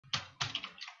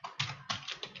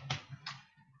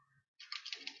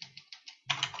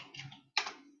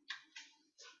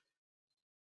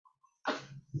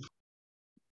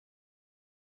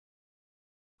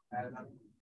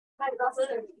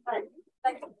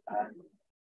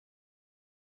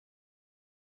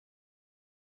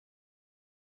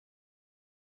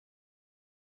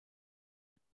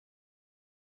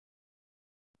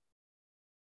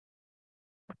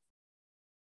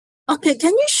Okay,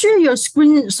 can you share your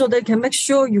screen so they can make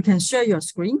sure you can share your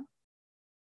screen?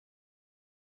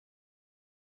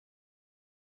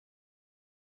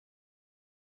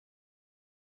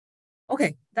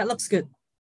 Okay, that looks good.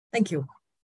 Thank you.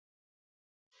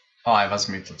 Oh, I was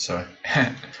muted, sorry.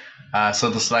 So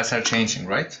the slides are changing,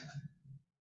 right?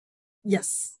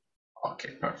 Yes.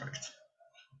 Okay, perfect.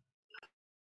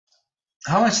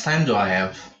 How much time do I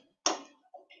have?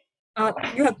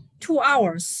 You have 2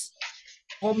 hours,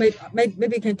 or maybe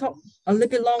you can talk a little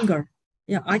bit longer.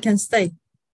 Yeah, I can stay.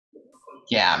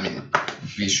 Yeah, I mean,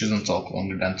 we shouldn't talk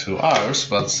longer than 2 hours,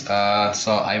 but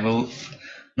so I will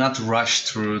not rush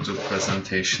through the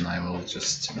presentation. I will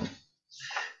just,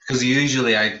 because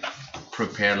usually I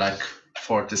prepare like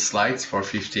 40 slides for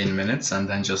 15 minutes and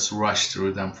then just rush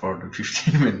through them for the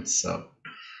 15 minutes. So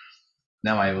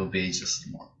now I will be just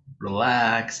more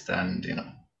relaxed and,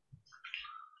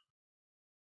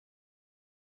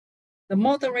 The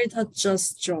moderator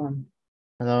just joined.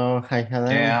 Hello, hi,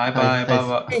 Helen. Yeah, hi, bye,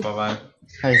 bye, bye, bye.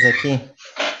 Hi, Zaki.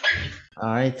 All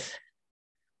right.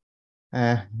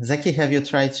 Zaki, have you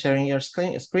tried sharing your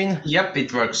screen? Yep,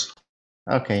 it works.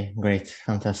 Okay, great,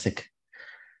 fantastic.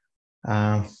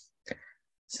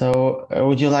 So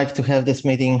would you like to have this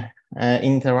meeting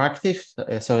interactive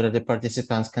so that the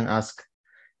participants can ask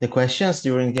the questions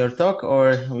during their talk,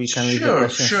 or we can leave the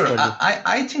questions Sure. for the...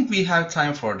 I think we have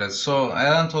time for that. So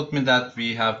Alan told me that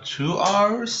we have 2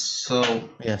 hours. So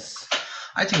Yes.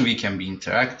 I think we can be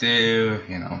interactive,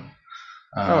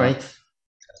 All right.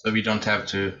 So we don't have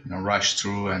to rush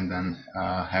through and then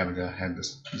have the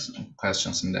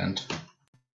questions in the end.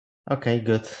 Okay,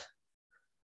 good.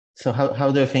 So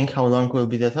how do you think, how long will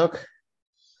be the talk?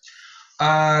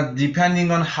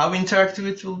 Depending on how interactive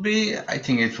it will be, I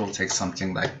think it will take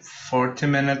something like 40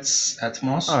 minutes at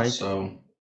most. All right. So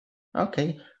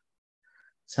okay,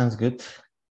 sounds good.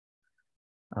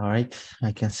 All right,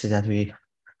 I can see that we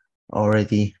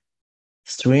already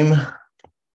stream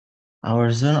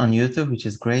our Zoom on YouTube, which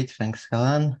is great. Thanks,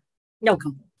 Helen.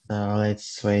 Welcome. So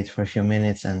let's wait for a few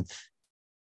minutes and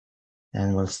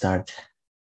then we'll start.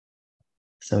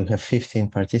 So we have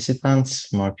 15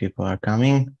 participants, more people are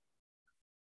coming.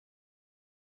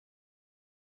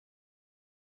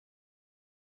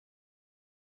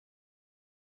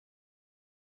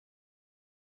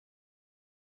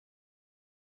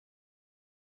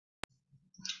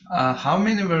 how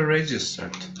many were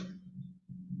registered?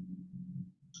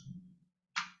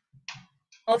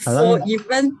 For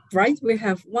Eventbrite, we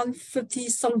have 150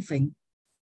 something.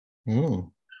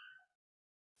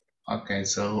 Okay,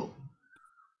 so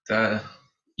the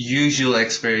usual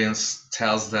experience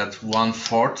tells that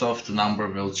 1/4 of the number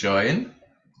will join.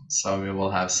 So we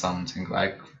will have something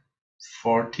like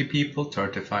 40 people,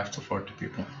 35 to 40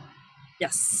 people.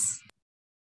 Yes.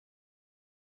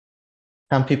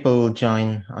 Some people will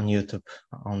join on YouTube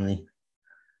only,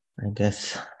 I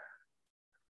guess.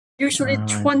 Usually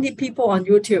 20 people on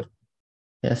YouTube.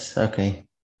 Yes, okay.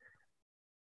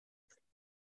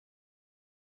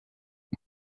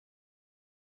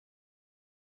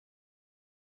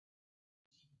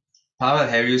 Pavel,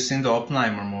 have you seen the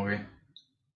Oppenheimer movie?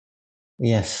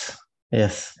 Yes,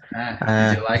 yes.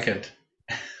 Did you like it?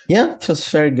 Yeah, it was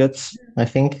very good, I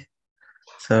think.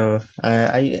 So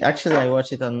I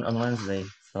watched it on Wednesday,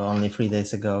 so only 3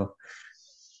 days ago.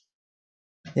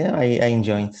 Yeah, I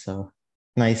enjoyed. So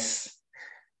nice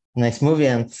movie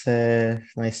and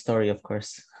nice story, of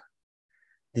course.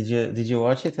 Did you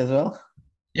watch it as well?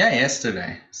 Yeah,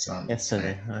 yesterday. So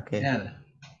yesterday, okay. Yeah,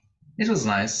 it was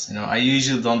nice. I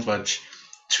usually don't watch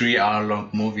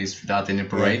 3-hour-long movies without any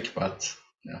break, but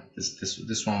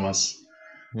this one was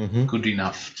good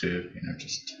enough to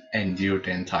just endure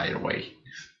the entire way.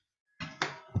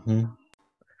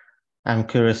 I'm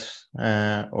curious,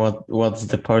 what's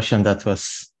the portion that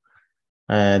was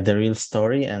the real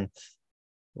story and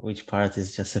which part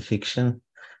is just a fiction?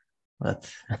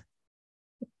 But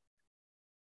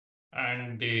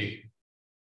Andy.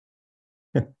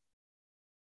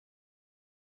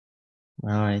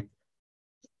 All right.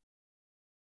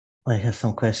 I have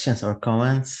some questions or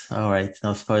comments. All right,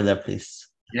 no spoiler, please.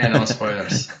 Yeah, no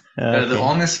spoilers. Okay. The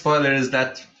only spoiler is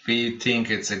that we think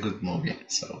it's a good movie.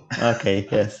 So okay,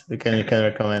 yes, you can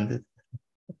recommend it.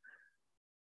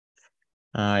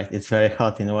 All right, it's very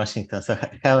hot in Washington. So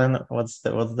Helen, what's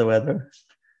the weather?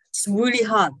 It's really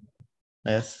hot.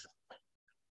 Yes.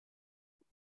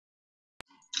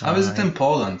 How is it in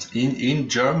Poland? In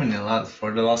Germany,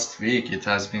 for the last week, it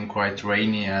has been quite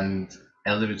rainy and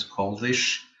a little bit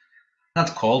coldish.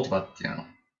 Not cold, but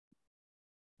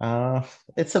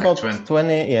It's like about 20.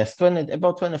 20,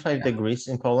 about 25 degrees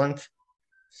in Poland.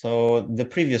 So the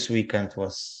previous weekend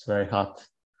was very hot.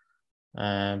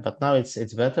 But now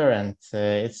it's better, and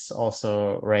it's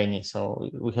also rainy.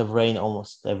 So we have rain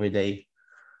almost every day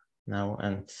now,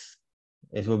 and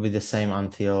it will be the same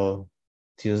until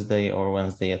Tuesday or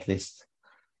Wednesday at least.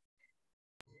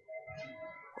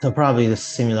 So probably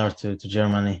similar to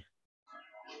Germany.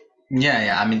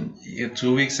 Yeah. I mean,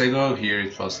 2 weeks ago here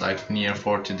it was like near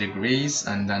 40 degrees,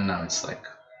 and then now it's like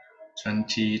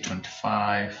 20,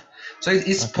 25. So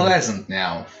it's Okay. pleasant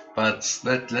now, but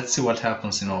let's see what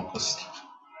happens in August.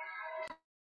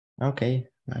 Okay,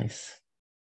 nice.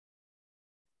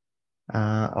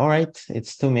 All right,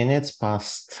 it's 2 minutes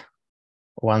past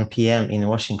 1 p.m. in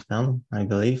Washington, I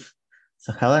believe.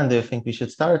 So Helen, do you think we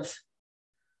should start?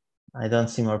 I don't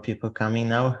see more people coming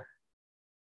now.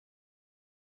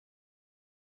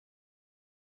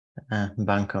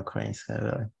 Bangkok rains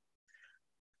heavily.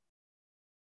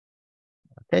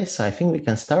 Okay, so I think we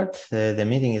can start. The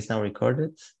meeting is now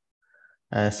recorded.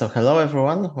 So hello,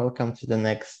 everyone. Welcome to the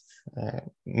next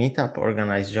meetup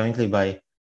organized jointly by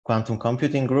quantum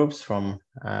computing groups from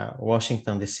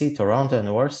Washington, D.C., Toronto,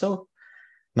 and Warsaw.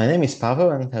 My name is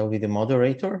Pavel, and I will be the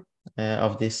moderator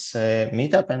of this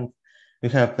meetup. And we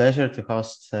have a pleasure to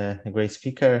host a great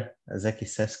speaker, Zeki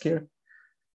Seskir.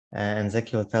 And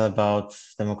Zeki will tell about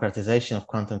democratization of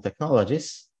quantum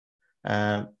technologies.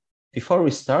 Before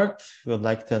we start, we would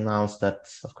like to announce that,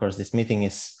 of course, this meeting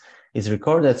is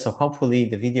recorded. So hopefully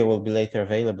the video will be later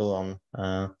available on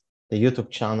the YouTube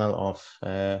channel of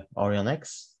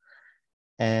OrionX.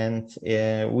 And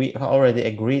we already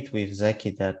agreed with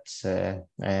Zeki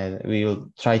that we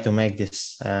will try to make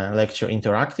this lecture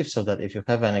interactive, so that if you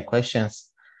have any questions,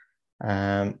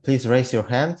 please raise your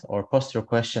hand or post your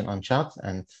question on chat.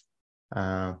 And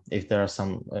if there are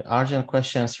some urgent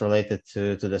questions related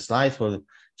to the slides, we'll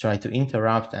try to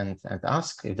interrupt and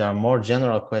ask. If there are more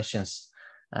general questions,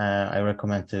 I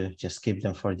recommend to just keep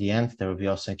them for the end. There will be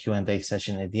also a Q&A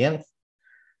session at the end.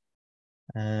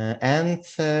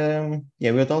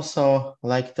 We would also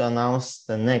like to announce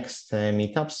the next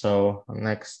meetup. So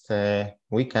next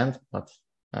weekend, but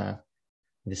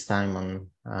this time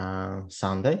on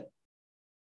Sunday,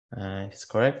 it's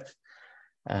correct.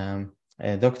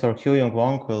 Dr. Hyung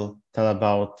Wong will tell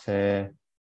about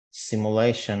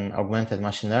simulation augmented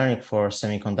machine learning for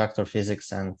semiconductor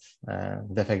physics and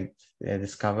defect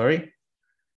discovery.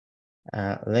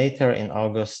 Later in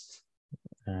August,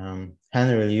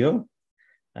 Henry Liu,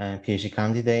 a PhD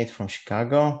candidate from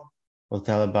Chicago, will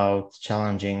tell about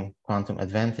challenging quantum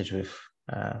advantage with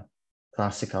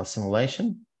classical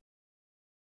simulation.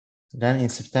 Then in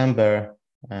September,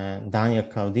 Daniel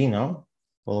Claudino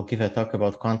will give a talk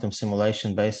about quantum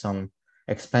simulation based on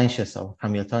expansions of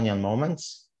Hamiltonian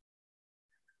moments.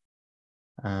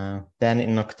 Then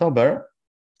in October,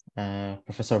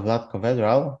 Professor Vlatko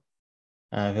Vedral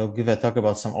will give a talk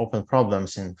about some open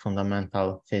problems in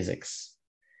fundamental physics.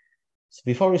 So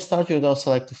before we start, we would also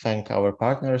like to thank our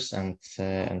partners and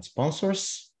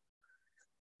sponsors.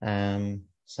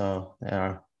 So there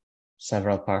are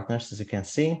several partners, as you can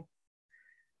see.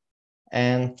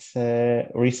 And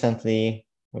recently,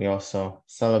 we also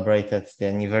celebrated the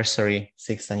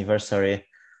 6th anniversary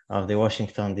of the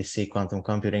Washington, D.C. Quantum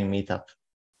Computing Meetup.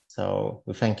 So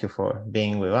we thank you for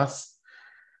being with us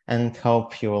and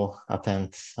hope you will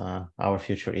attend our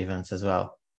future events as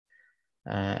well.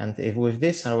 With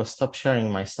this, I will stop sharing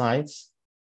my slides.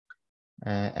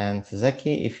 And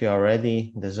Zeki, if you are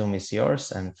ready, the Zoom is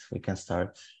yours and we can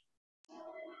start.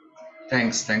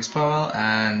 Thanks, Pavel.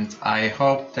 And I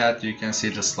hope that you can see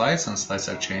the slides, and slides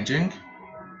are changing.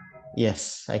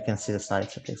 Yes, I can see the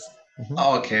slides at least.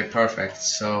 Okay, perfect.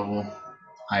 So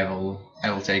I will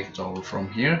take it over from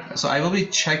here. So I will be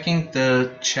checking the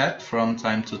chat from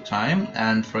time to time.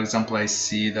 And for example, I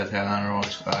see that Helen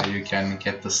wrote you can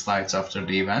get the slides after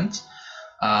the event.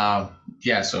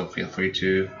 So feel free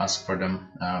to ask for them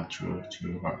through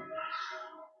her.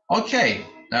 Okay.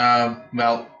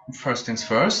 Well, first things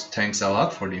first, thanks a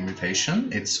lot for the invitation.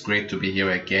 It's great to be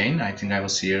here again. I think I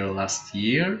was here last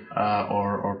year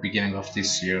or beginning of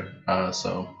this year.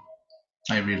 So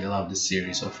I really love this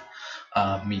series of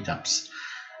meetups.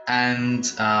 And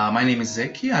my name is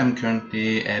Zeki. I'm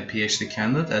currently a PhD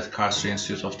candidate at Karlsruhe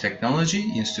Institute of Technology,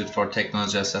 Institute for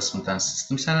Technology Assessment and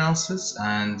Systems Analysis.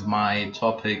 And my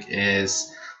topic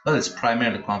is, well, it's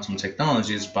primarily quantum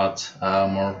technologies, but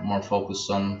more focused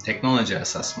on technology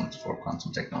assessment for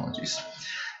quantum technologies.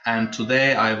 And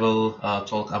today I will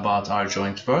talk about our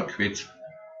joint work with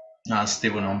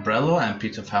Steven Ombrello and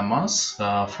Peter Famas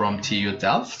from TU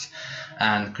Delft,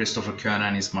 and Christopher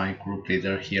Koenen is my group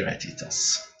leader here at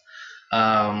ITAS.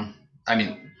 And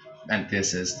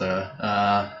this is the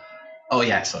oh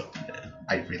yeah, so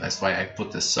I realized why I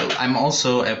put this. So I'm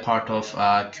also a part of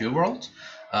QWorld,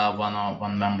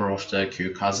 one member of the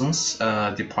Q Cousins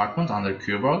department under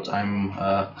QWorld.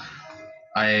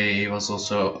 I was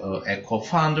also a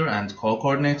co-founder and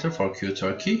co-coordinator for Q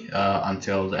Turkey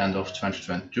until the end of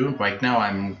 2022. Right now,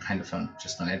 I'm kind of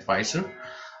just an advisor.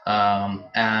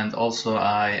 And also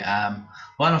I am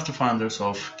one of the founders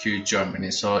of Q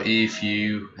Germany. So if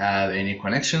you have any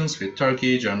connections with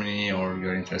Turkey, Germany, or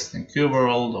you're interested in Q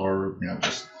World, or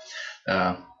just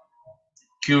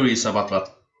curious about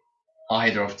what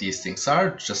either of these things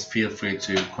are, just feel free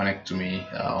to connect to me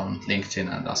on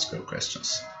LinkedIn and ask your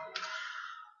questions.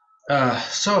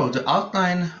 So the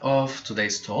outline of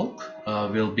today's talk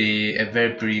will be a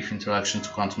very brief introduction to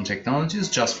quantum technologies,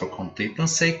 just for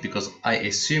completeness sake, because I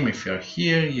assume if you're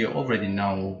here, you already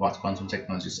know what quantum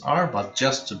technologies are, but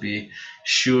just to be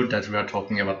sure that we are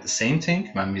talking about the same thing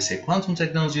when we say quantum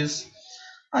technologies,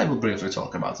 I will briefly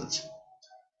talk about it.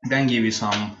 Then give you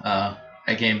some,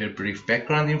 again, very brief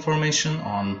background information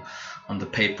on the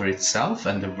paper itself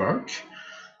and the work.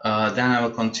 Then I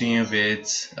will continue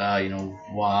with,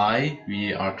 why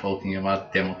we are talking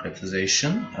about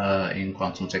democratization in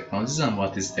quantum technologies and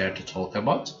what is there to talk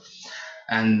about.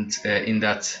 And in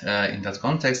that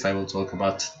context, I will talk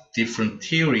about different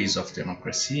theories of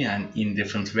democracy and in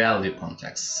different value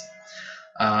contexts.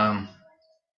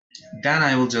 Then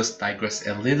I will just digress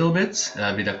a little bit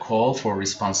with a call for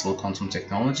responsible quantum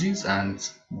technologies and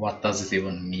what does it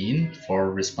even mean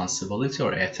for responsibility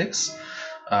or ethics.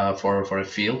 For a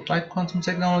field like quantum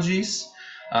technologies.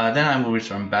 Then I will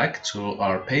return back to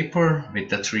our paper with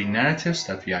the three narratives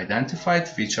that we identified,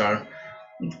 which are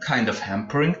kind of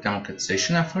hampering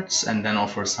democratization efforts, and then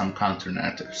offer some counter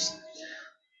narratives.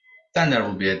 Then there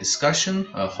will be a discussion,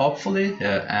 hopefully,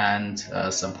 and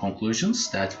some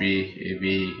conclusions that we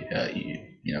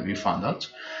found out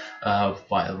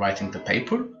while writing the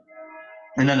paper.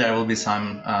 And then there will be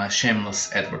some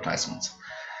shameless advertisement.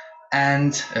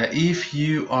 And if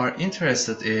you are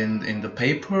interested in the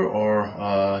paper, or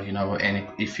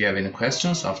if you have any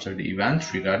questions after the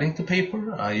event regarding the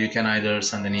paper, you can either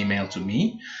send an email to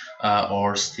me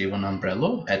or Steven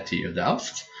Ombrello at TU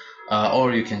Delft,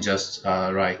 or you can just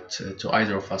write to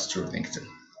either of us through LinkedIn.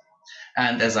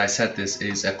 And as I said, this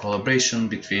is a collaboration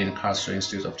between Karlsruhe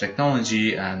Institute of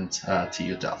Technology and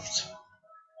TU Delft.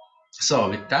 So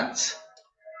with that,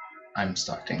 I'm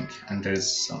starting, and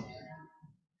there's some.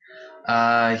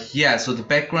 So the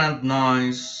background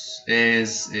noise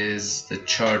is the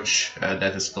church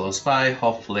that is close by.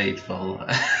 Hopefully it will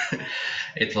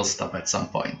it will stop at some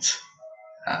point.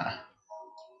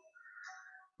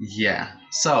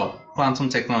 So quantum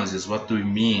technologies, what do we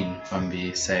mean when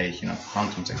we say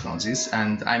quantum technologies?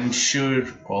 And I'm sure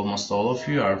almost all of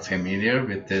you are familiar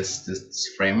with this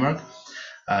framework.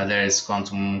 There is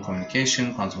quantum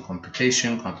communication, quantum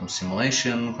computation, quantum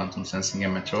simulation, quantum sensing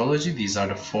and metrology. These are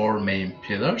the four main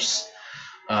pillars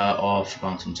of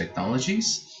quantum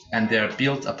technologies, and they are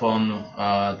built upon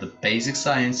the basic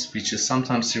science, which is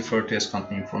sometimes referred to as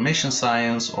quantum information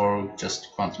science or just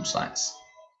quantum science.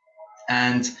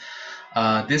 And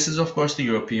this is, of course, the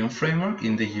European framework.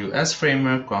 In the US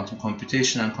framework, quantum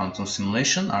computation and quantum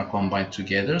simulation are combined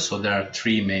together, so there are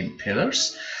three main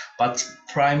pillars. But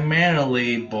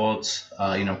primarily, both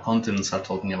continents are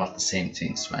talking about the same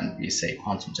things when we say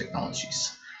quantum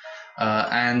technologies.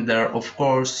 And there are, of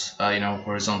course,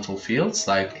 horizontal fields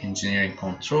like engineering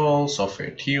control,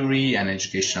 software theory, and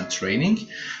education and training,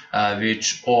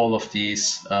 which all of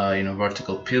these,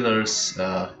 vertical pillars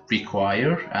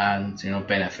require and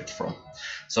benefit from.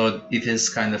 So it is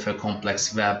kind of a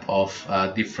complex web of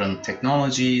different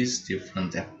technologies,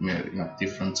 different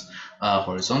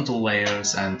horizontal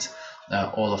layers, and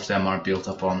all of them are built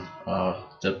upon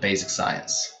the basic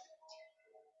science.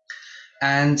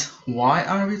 And why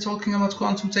are we talking about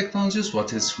quantum technologies?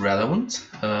 What is relevant?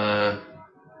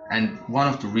 And one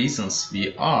of the reasons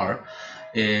we are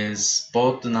is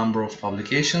both the number of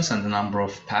publications and the number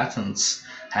of patents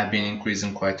have been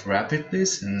increasing quite rapidly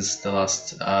since the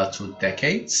last 2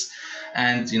 decades.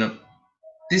 And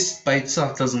this by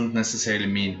itself doesn't necessarily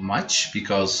mean much,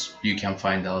 because you can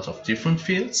find a lot of different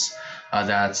fields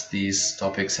that these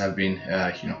topics have been,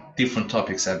 different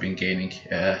topics have been gaining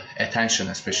attention,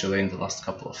 especially in the last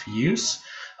couple of years.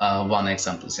 One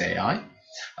example is AI.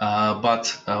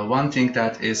 But one thing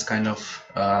that is kind of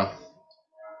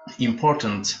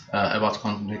important about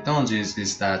quantum technologies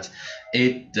is that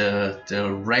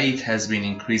the rate has been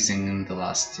increasing in the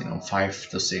last 5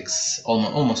 to 6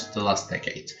 almost the last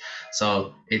decade.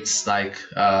 So it's like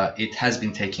it has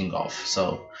been taking off.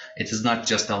 So it is not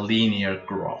just a linear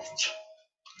growth.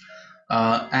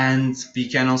 And we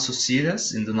can also see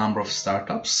this in the number of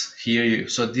startups here.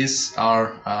 So these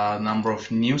are number of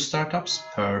new startups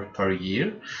per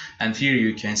year, and here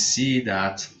you can see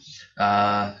that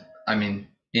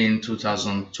in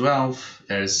 2012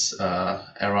 there's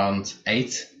around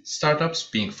 8 startups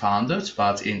being founded,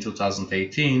 but in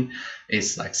 2018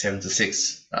 it's like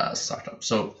 76 startups.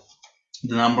 So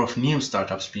the number of new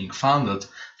startups being founded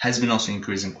has been also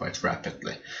increasing quite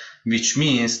rapidly, which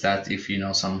means that if you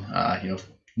know some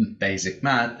basic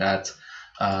math, that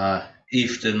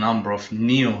if the number of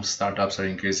new startups are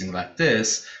increasing like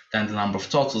this, then the number of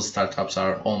total startups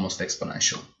are almost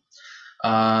exponential.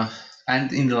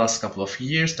 And in the last couple of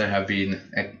years, there have been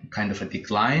a kind of a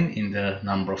decline in the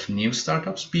number of new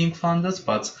startups being funded,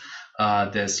 but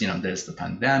there's the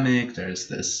pandemic, there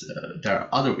are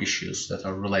other issues that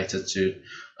are related to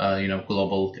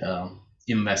global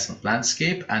investment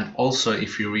landscape. And also,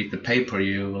 if you read the paper,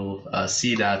 you will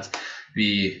see that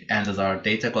we ended our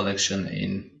data collection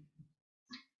in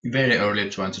very early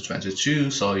 2022.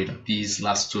 So these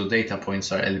last 2 data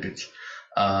points are a little bit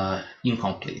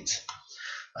incomplete.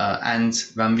 And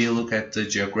when we look at the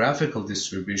geographical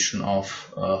distribution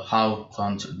of how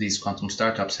these quantum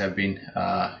startups have been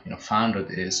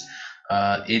founded,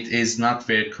 it is not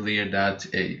very clear that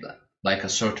like a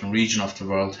certain region of the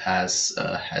world has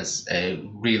a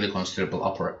really considerable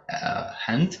upper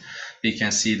hand. We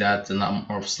can see that the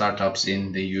number of startups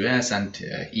in the US and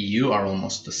EU are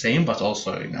almost the same, but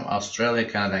also Australia,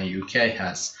 Canada, and UK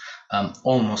has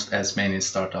almost as many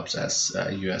startups as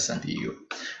US and EU,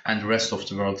 and the rest of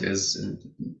the world is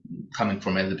coming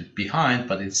from a little bit behind,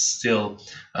 but it's still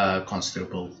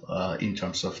considerable in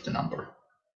terms of the number.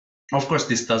 Of course,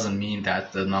 this doesn't mean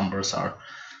that the numbers are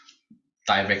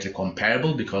directly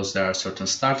comparable, because there are certain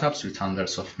startups with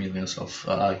hundreds of millions of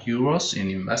euros in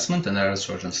investment, and there are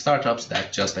certain startups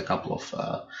that just a couple of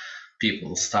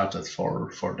people started for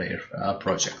their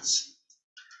projects.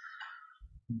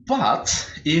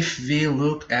 But if we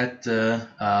look at the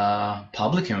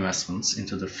public investments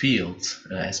into the field,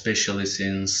 especially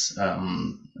since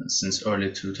early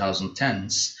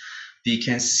 2010s, we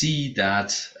can see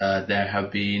that there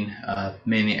have been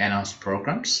many announced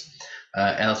programs.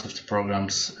 A lot of the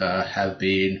programs have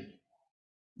been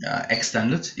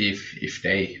extended if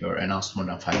they were announced more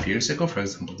than 5 years ago. For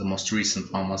example, the most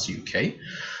recent one was UK,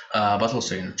 but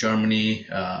also Germany,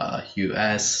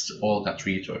 US, all got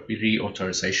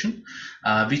reauthorization,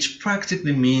 which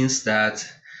practically means that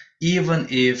even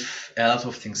if a lot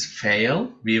of things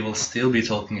fail, we will still be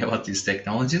talking about these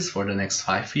technologies for the next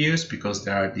 5 years, because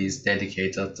there are these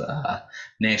dedicated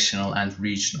national and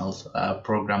regional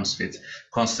programs with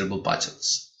considerable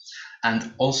budgets.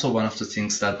 And also, one of the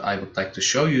things that I would like to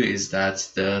show you is that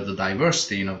the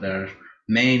diversity, there are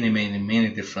many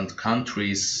different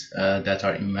countries that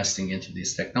are investing into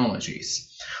these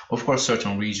technologies. Of course,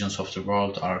 certain regions of the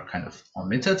world are kind of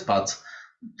omitted, but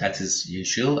that is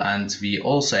usual. And we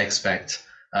also expect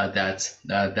that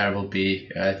there will be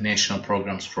national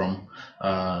programs from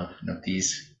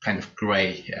these kind of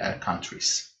gray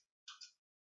countries.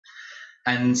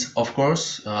 And of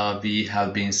course, we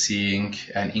have been seeing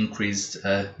an increased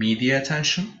media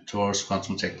attention towards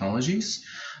quantum technologies.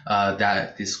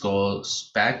 That this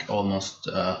goes back almost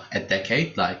a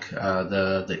decade, like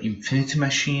the Infinity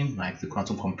Machine, like the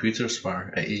quantum computers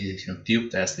were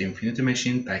duped as the Infinity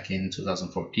Machine back in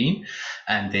 2014,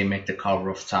 and they made the cover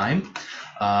of Time.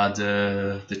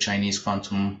 The Chinese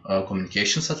quantum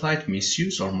communication satellite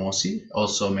MOSI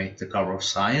also made the cover of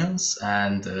Science,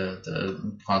 and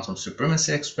the quantum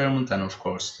supremacy experiment, and of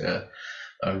course the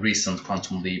recent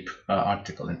quantum leap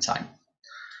article in Time.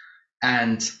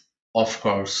 And of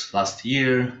course, last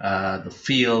year the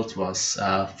field was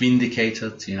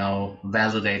vindicated,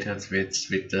 validated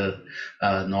with the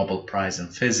Nobel Prize in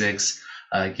Physics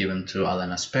given to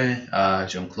Alain Aspect,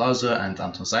 John Clauser, and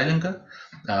Anton Zeilinger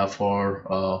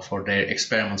for their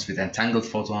experiments with entangled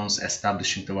photons,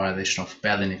 establishing the violation of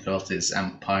Bell inequalities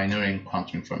and pioneering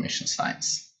quantum information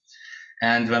science.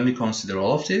 And when we consider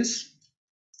all of this,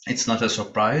 it's not a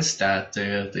surprise that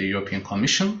the European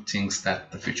Commission thinks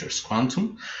that the future is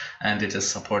quantum, and it is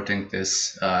supporting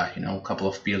this, couple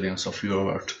of billions of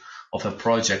euros of a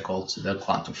project called the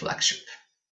Quantum Flagship.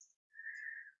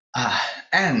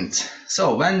 And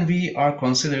so when we are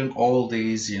considering all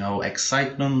these,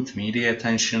 excitement, media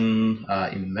attention,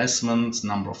 investment,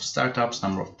 number of startups,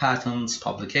 number of patents,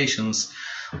 publications,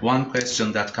 One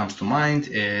question that comes to mind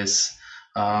is,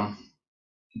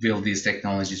 will these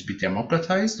technologies be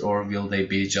democratized, or will they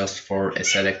be just for a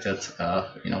selected,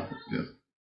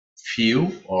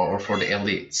 few, or for the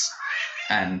elites?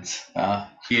 And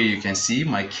here you can see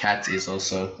my cat is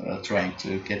also trying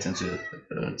to get into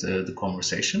the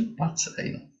conversation, but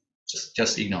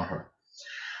just ignore her.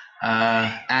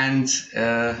 Well,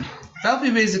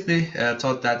 we basically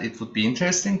thought that it would be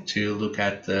interesting to look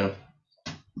at the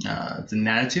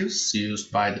narratives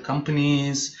used by the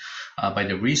companies, by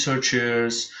the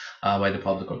researchers, by the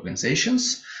public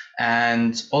organizations,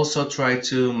 and also try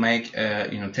to make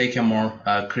take a more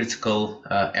critical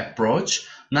approach.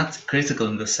 Not critical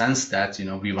in the sense that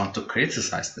we want to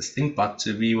criticize this thing, but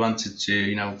we wanted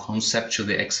to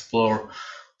conceptually explore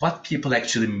what people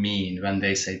actually mean when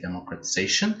they say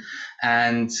democratization,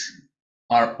 and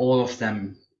are all of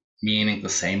them meaning the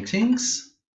same things,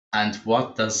 and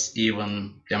what does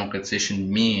even democratization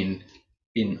mean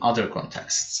in other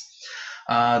contexts.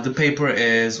 The paper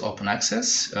is open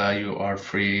access. You are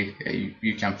free.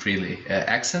 You can freely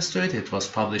access to it. It was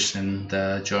published in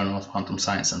the Journal of Quantum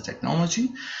Science and Technology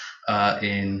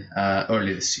in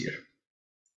early this year.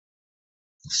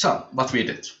 So, what we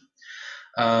did.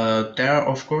 There are,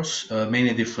 of course,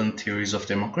 many different theories of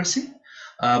democracy,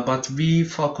 but we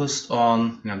focused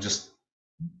on, just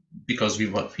because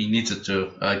we needed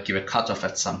to give a cutoff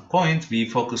at some point, we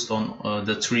focused on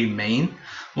the three main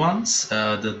ones: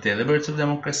 the deliberative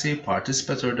democracy,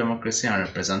 participatory democracy, and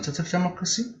representative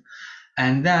democracy.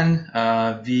 And then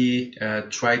we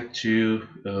tried to,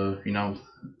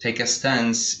 take a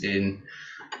stance in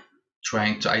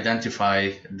trying to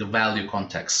identify the value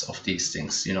context of these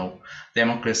things.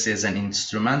 Democracy is an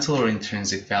instrumental or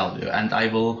intrinsic value, and I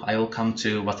will come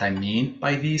to what I mean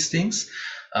by these things.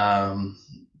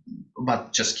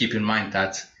 But just keep in mind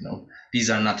that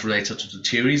these are not related to the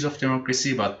theories of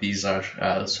democracy, but these are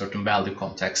certain value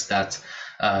contexts that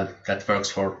works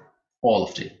for all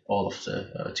of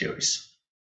the theories.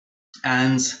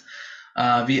 And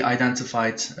we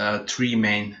identified three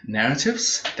main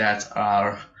narratives that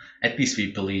are, at least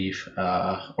we believe,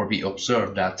 or we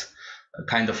observe, that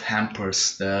kind of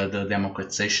hampers the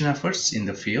democratization efforts in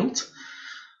the field.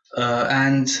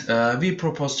 And we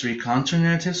propose three counter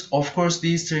narratives. Of course,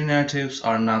 these three narratives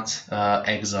are not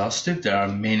exhaustive. There are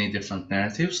many different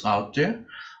narratives out there.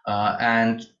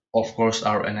 And of course,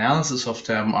 our analysis of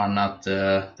them are not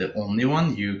the only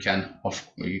one. You can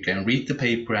read the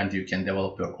paper and you can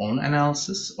develop your own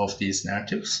analysis of these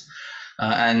narratives.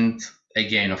 And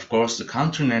again, of course, the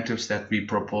counter narratives that we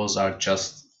propose are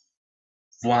just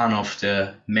one of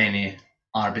the many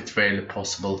arbitrarily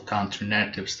possible counter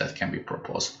narratives that can be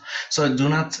proposed. So do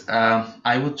not,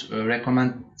 I would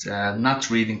recommend not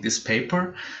reading this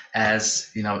paper as,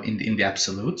 in the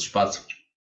absolutes, but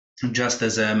just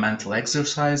as a mental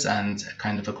exercise and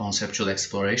kind of a conceptual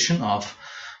exploration of,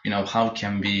 how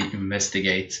can we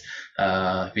investigate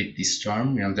with this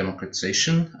term,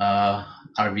 democratization?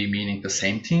 Are we meaning the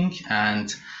same thing?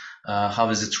 And how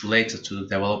is it related to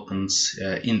developments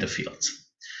in the field?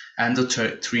 And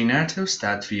the three narratives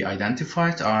that we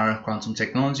identified are: quantum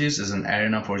technologies as an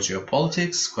arena for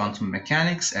geopolitics, quantum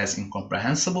mechanics as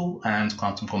incomprehensible, and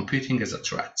quantum computing as a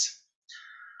threat.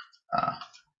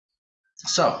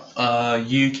 So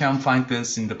you can find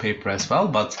this in the paper as well,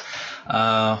 but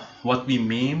what we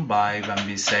mean by when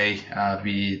we say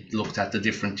we looked at the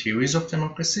different theories of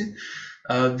democracy,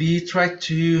 we try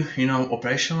to,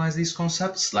 operationalize these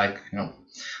concepts, like,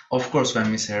 of course, when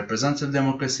we say representative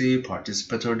democracy,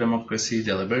 participatory democracy,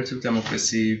 deliberative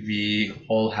democracy, we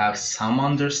all have some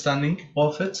understanding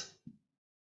of it.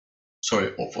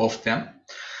 Sorry, of them.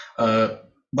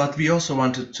 But we also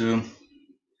wanted to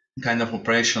kind of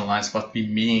operationalize what we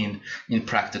mean in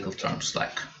practical terms,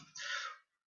 like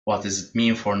what does it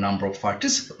mean for number of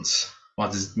participants?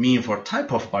 What does it mean for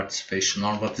type of participation,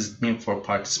 or what does it mean for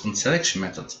participant selection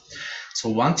method? So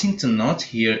one thing to note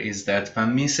here is that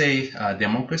when we say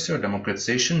democracy or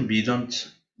democratization, we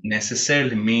don't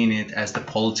necessarily mean it as the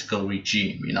political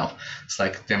regime. It's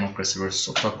like democracy versus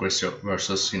autocracy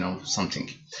versus something.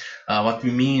 What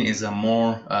we mean is a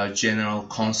more general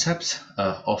concept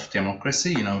of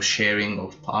democracy, sharing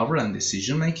of power and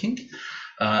decision making,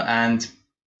 and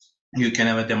you can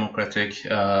have a democratic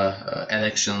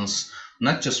elections,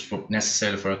 not just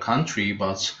necessarily for a country,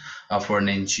 but for an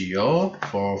NGO,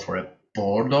 for a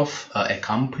board of a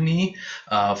company,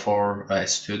 for a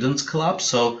students club.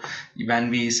 So when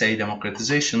we say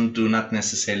democratization, do not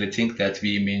necessarily think that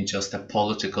we mean just a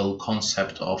political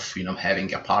concept of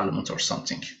having a parliament or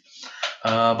something.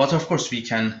 But of course, we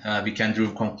can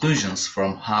draw conclusions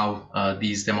from how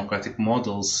these democratic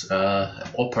models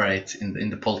operate in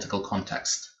the political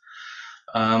context.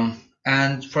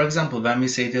 And for example, when we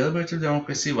say deliberative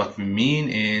democracy, what we mean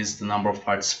is the number of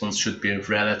participants should be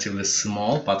relatively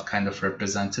small, but kind of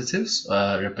representative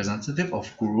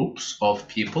of groups of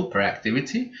people per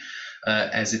activity,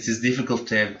 as it is difficult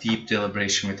to have deep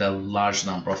deliberation with a large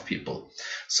number of people.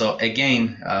 So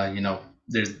again,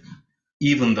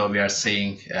 even though we are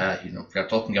saying, we are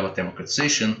talking about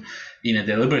democratization in a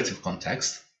deliberative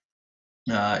context,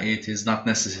 it is not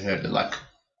necessarily like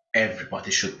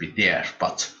everybody should be there,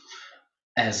 but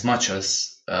as much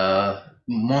as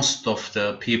most of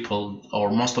the people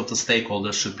or most of the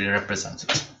stakeholders should be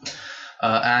represented.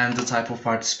 And the type of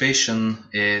participation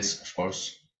is, of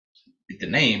course, with the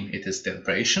name, it is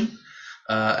deliberation,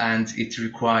 and it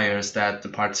requires that the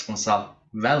participants are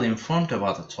well informed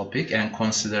about the topic and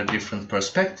consider different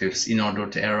perspectives in order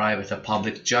to arrive at a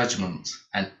public judgment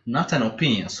and not an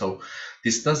opinion. So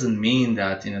this doesn't mean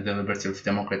that in a deliberative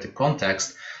democratic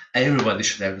context, everybody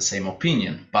should have the same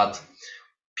opinion, but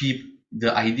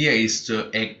the idea is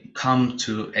to come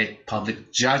to a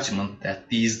public judgment that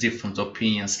these different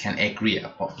opinions can agree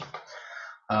upon.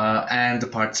 And the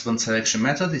participant selection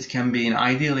method,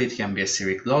 ideally it can be a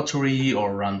civic lottery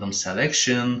or random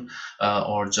selection,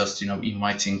 or just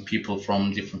inviting people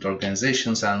from different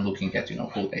organizations and looking at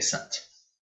who they sent.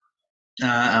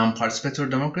 Participatory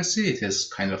democracy, it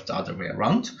is kind of the other way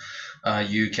around.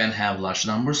 You can have large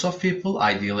numbers of people,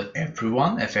 ideally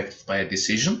everyone affected by a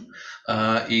decision.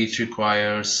 It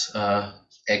requires,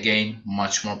 again,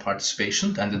 much more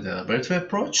participation than the deliberative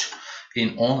approach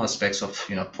in all aspects of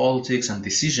politics and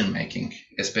decision making,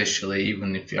 especially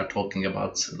even if we are talking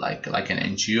about like an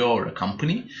NGO or a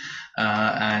company.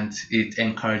 And it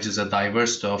encourages a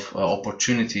diversity of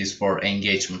opportunities for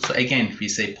engagement. So again, we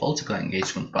say political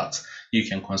engagement, but you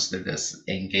can consider this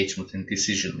engagement in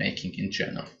decision making in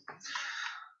general.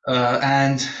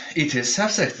 And it is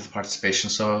self-selected participation,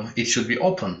 so it should be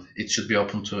open. It should be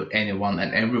open to anyone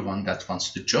and everyone that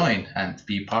wants to join and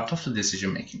be part of the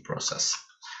decision-making process.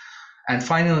 And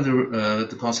finally,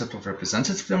 the concept of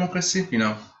representative democracy.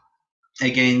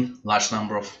 Again, large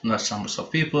numbers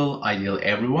of people, ideally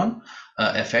everyone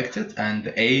affected, and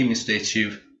the aim is to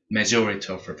achieve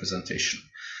majority of representation.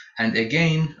 And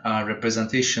again,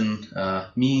 representation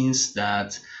means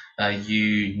that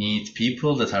you need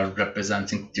people that are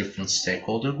representing different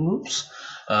stakeholder groups,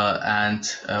 and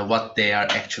what they are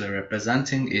actually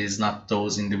representing is not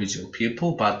those individual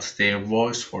people, but their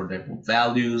voice for their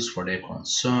values, for their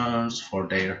concerns, for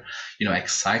their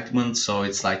excitement. So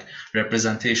it's like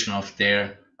representation of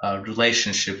their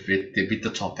relationship with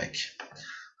the topic.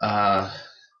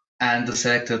 And the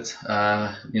selected,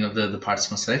 the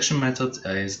participant selection method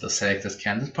is the selected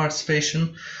candidate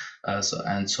participation. So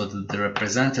the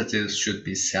representatives should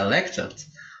be selected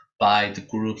by the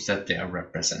groups that they are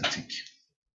representing.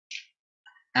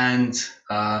 And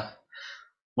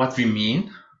what we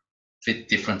mean with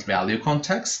different value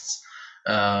contexts.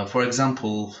 For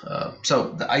example,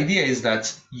 so the idea is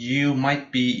that you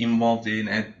might be involved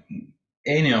in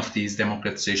any of these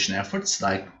democratization efforts,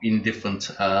 like in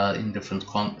different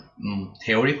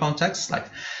theory contexts. Like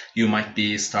you might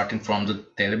be starting from the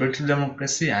deliberative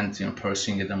democracy and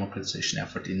pursuing a democratization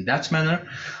effort in that manner,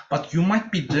 but you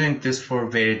might be doing this for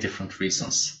very different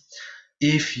reasons.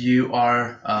 If you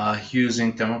are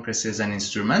using democracy as an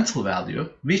instrumental value,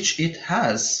 which it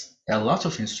has a lot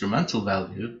of instrumental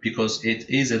value because it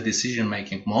is a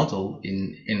decision-making model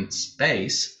in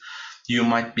space, you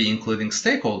might be including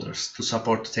stakeholders to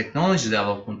support technology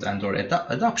development and or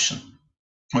adoption.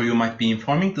 Or you might be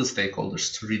informing the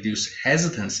stakeholders to reduce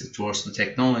hesitancy towards the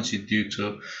technology due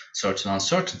to certain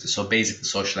uncertainty, so basically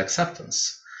social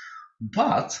acceptance.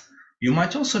 But you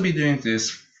might also be doing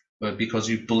this because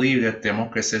you believe that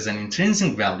democracy has an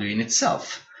intrinsic value in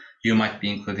itself. You might be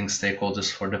including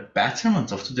stakeholders for the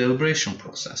betterment of the deliberation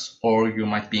process, or you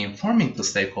might be informing the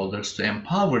stakeholders to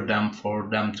empower them for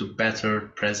them to better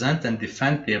present and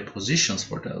defend their positions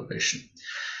for deliberation.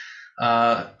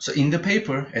 So in the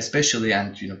paper, especially,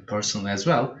 and personally as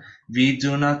well, we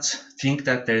do not think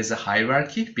that there is a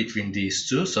hierarchy between these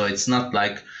two. So it's not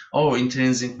like, oh,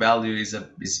 intrinsic value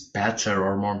is better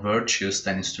or more virtuous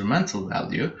than instrumental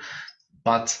value.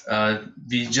 But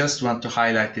we just want to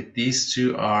highlight that these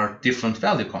two are different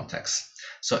value contexts.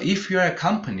 So if you're a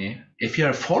company, if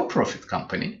you're a for-profit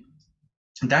company,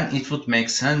 then it would make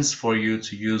sense for you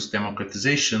to use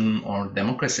democratization or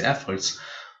democracy efforts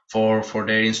for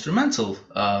their instrumental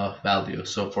value.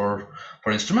 So for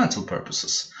instrumental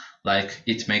purposes, like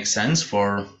it makes sense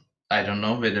for I don't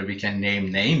know whether we can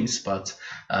name names, but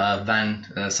when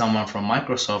someone from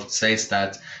Microsoft says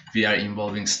that we are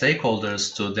involving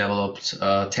stakeholders to develop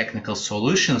technical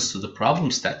solutions to the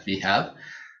problems that we have,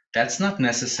 that's not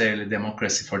necessarily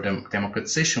democracy for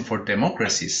democratization for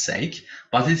democracy's sake,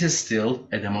 but it is still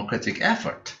a democratic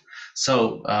effort.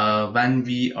 So when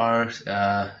we are,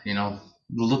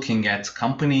 looking at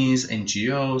companies,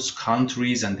 NGOs,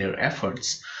 countries, and their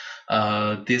efforts,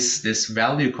 this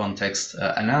value context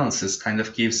analysis kind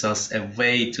of gives us a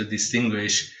way to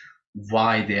distinguish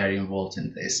why they are involved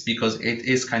in this, because it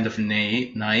is kind of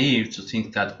naive to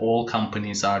think that all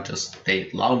companies are just, they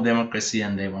love democracy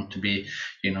and they want to be,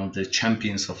 the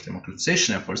champions of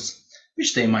democratization efforts,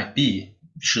 which they might be.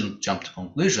 We shouldn't jump to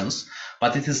conclusions,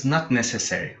 but it is not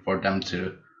necessary for them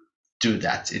to do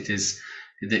that. It is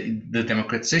the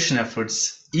democratization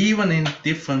efforts, even in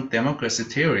different democracy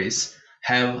theories,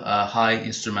 have a high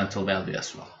instrumental value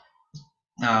as well.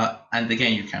 And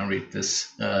again, you can read this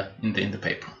in the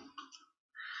paper.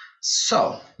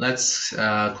 So let's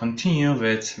continue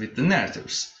with the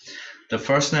narratives. The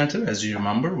first narrative, as you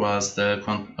remember, was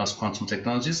quantum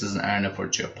technologies as an arena for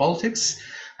geopolitics,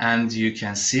 and you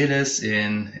can see this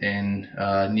in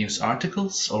news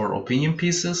articles or opinion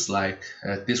pieces like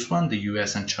this one. The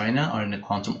US and China are in a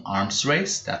quantum arms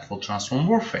race that will transform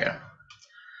warfare.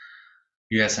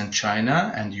 US and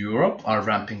China and Europe are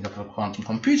ramping up a quantum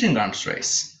computing arms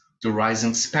race. The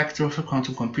rising specter of a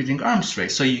quantum computing arms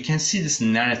race. So you can see this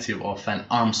narrative of an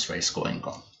arms race going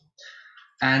on.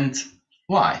 And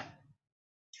why?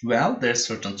 Well, there's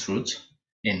certain truth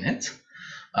in it.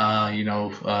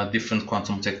 Different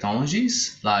quantum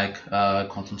technologies like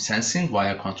quantum sensing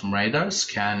via quantum radars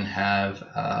can have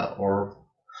or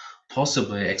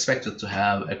possibly expected to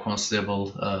have a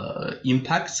considerable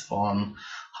impact on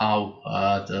how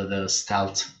the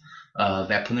stealth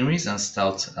weaponries and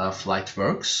stealth flight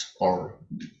works, or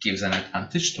gives an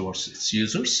advantage towards its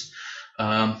users.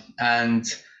 And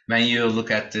when you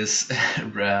look at this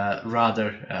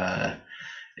rather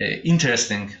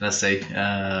interesting, let's say,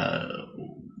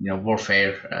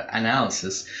 warfare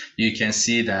analysis, you can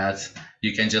see that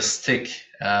you can just stick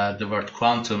the word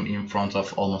quantum in front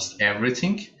of almost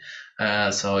everything.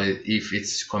 So if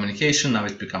it's communication, now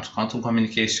it becomes quantum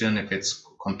communication. If it's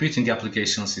computing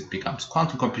applications, it becomes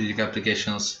quantum computing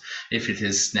applications. If it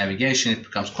is navigation, it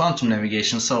becomes quantum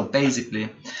navigation. So basically,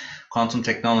 quantum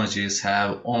technologies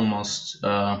have almost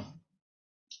a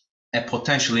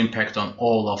potential impact on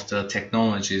all of the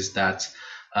technologies that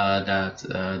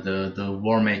the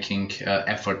war-making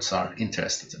efforts are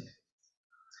interested in.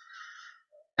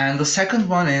 And the second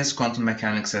one is quantum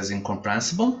mechanics as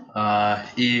incomprehensible.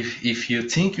 If you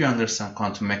think you understand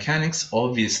quantum mechanics,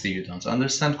 obviously you don't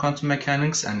understand quantum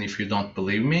mechanics. And if you don't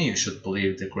believe me, you should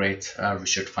believe the great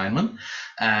Richard Feynman.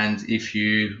 And if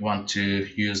you want to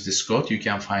use this quote, you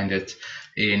can find it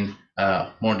in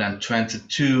more than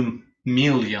 22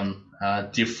 million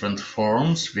different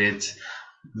forms with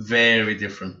very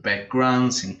different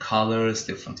backgrounds in colors,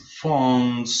 different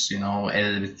fonts,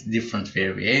 different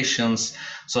variations.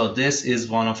 So this is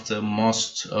one of the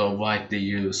most widely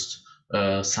used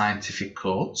scientific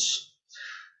quotes.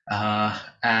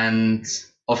 And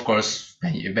of course,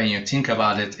 when you think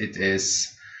about it, it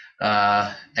is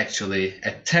actually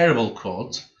a terrible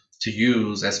quote to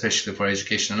use, especially for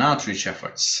education and outreach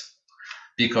efforts.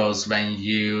 Because when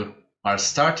you are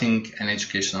starting an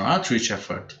educational outreach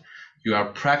effort, you are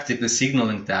practically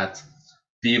signaling that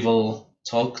we will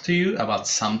talk to you about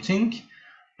something,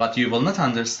 but you will not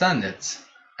understand it.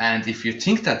 And if you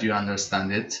think that you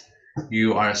understand it,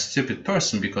 you are a stupid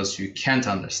person because you can't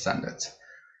understand it.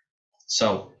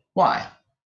 So why?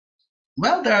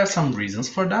 Well, there are some reasons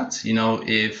for that.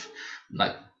 If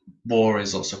Bohr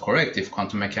is also correct, if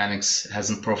quantum mechanics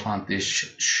hasn't profoundly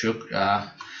shocked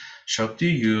you,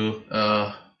 you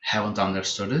haven't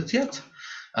understood it yet.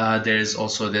 There is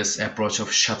also this approach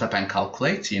of shut up and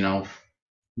calculate.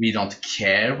 We don't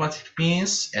care what it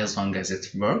means as long as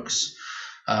it works.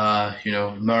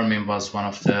 Mermin was one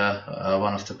of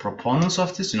the proponents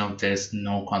of this. There's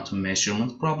no quantum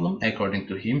measurement problem according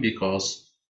to him because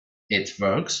it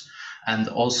works. And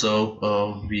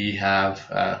also we have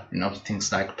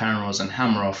things like Penrose and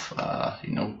Hameroff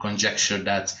conjecture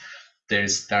that there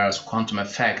are quantum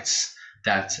effects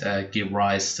that give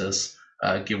rise to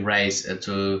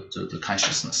the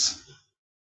consciousness.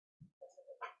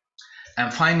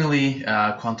 And finally,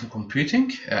 quantum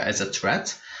computing as a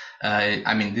threat.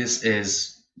 This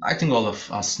is, I think all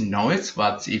of us know it,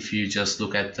 but if you just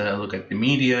look at the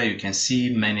media, you can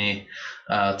see many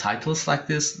titles like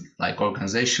this, like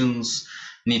organizations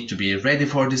need to be ready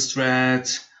for this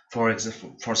threat,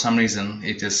 for some reason,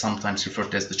 it is sometimes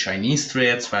referred to as the Chinese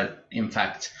threats, but in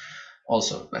fact,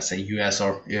 also, let's say US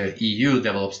or EU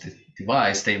develops the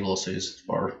device, they will also use it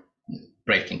for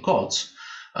breaking codes.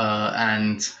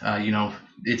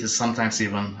 It is sometimes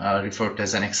even referred to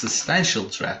as an existential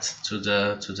threat to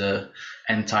the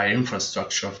entire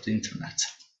infrastructure of the internet.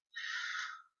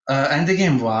 And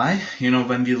again, why?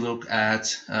 When we look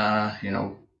at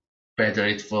whether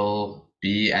it will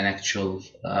be an actual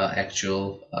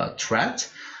threat,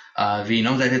 we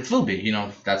know that it will be.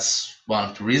 That's one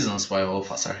of the reasons why all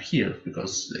of us are here,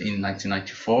 because in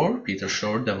 1994, Peter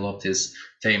Shor developed his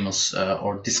famous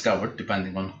or discovered,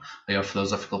 depending on your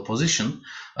philosophical position,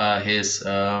 his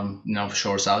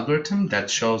Shor's algorithm that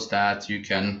shows that you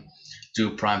can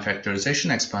do prime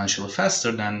factorization exponentially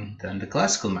faster than the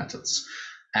classical methods,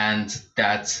 and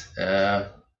that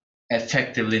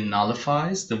effectively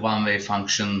nullifies the one-way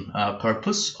function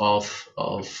purpose of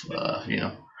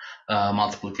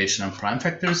multiplication and prime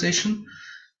factorization.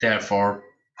 Therefore,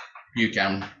 you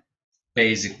can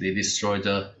basically destroy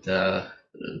the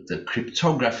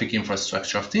cryptographic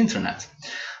infrastructure of the internet.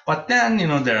 But then,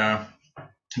 there are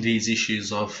these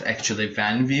issues of actually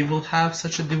when we will have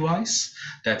such a device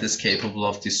that is capable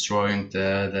of destroying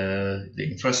the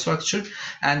infrastructure,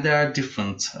 and there are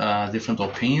different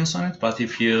opinions on it. But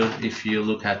if you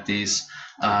look at these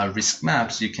risk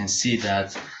maps, you can see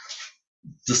that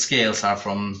the scales are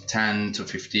from 10 to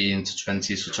 15 to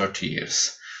 20 to 30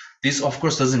 years. This, of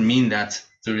course, doesn't mean that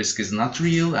the risk is not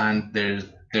real, and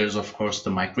there's of course the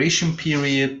migration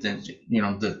period, and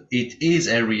it is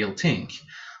a real thing.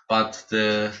 But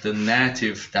the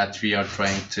narrative that we are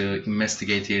trying to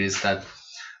investigate here is that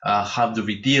how do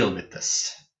we deal with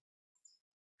this?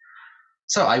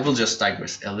 So I will just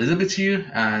digress a little bit here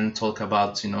and talk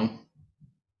about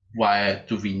why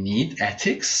do we need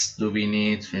ethics? Do we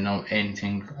need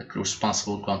anything like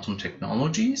responsible quantum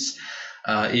technologies?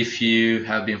 If you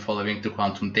have been following the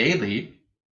Quantum Daily,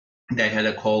 they had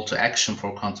a call to action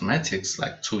for quantum ethics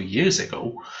like 2 years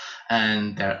ago,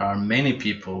 and there are many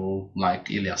people like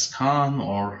Ilyas Khan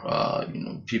or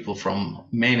people from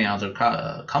many other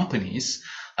companies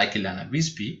like Ilana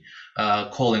Wisby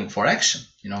calling for action.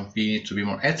 We need to be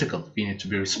more ethical, we need to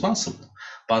be responsible.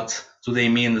 But do they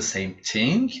mean the same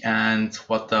thing? And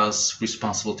what does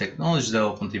responsible technology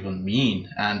development even mean?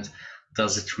 And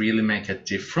does it really make a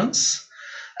difference?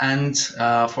 And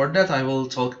for that, I will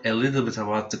talk a little bit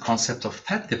about the concept of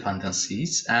path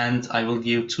dependencies, and I will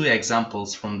give 2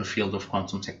 examples from the field of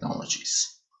quantum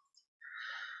technologies.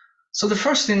 So the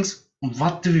first thing is,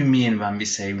 what do we mean when we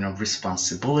say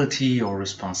responsibility or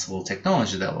responsible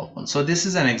technology development? So this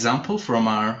is an example from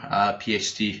our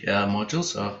PhD module.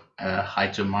 So hi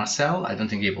to Marcel. I don't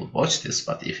think he will watch this,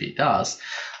 but if he does,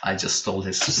 I just stole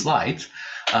his slide.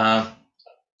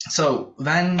 So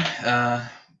when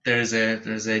there's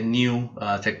a new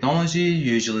technology,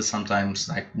 usually sometimes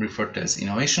referred to as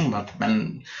innovation, but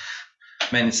when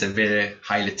it's a very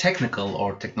highly technical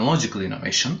or technological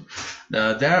innovation,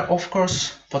 there are of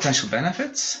course potential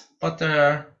benefits, but there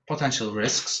are potential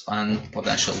risks and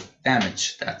potential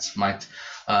damage that might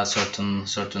certain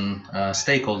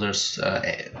stakeholders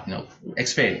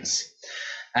experience.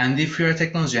 And if you're a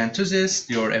technology enthusiast,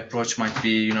 your approach might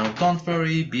be, don't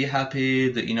worry, be happy,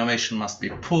 the innovation must be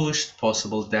pushed,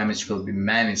 possible damage will be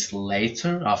managed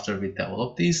later after we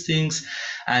develop these things.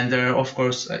 And there are, of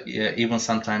course, even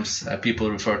sometimes people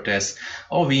refer to as,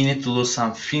 we need to lose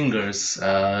some fingers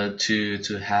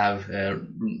to have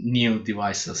new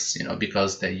devices,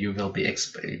 because you will be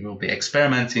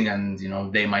experimenting,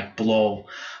 and, they might blow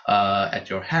at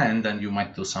your hand and you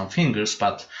might lose some fingers,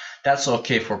 but that's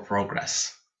okay for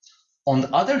progress. On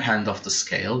the other hand of the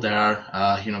scale, there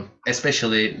are,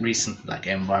 especially recent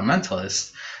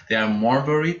environmentalists, they are more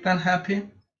worried than happy.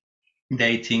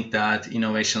 They think that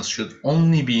innovations should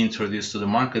only be introduced to the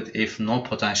market if no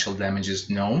potential damage is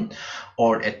known,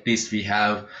 or at least we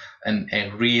have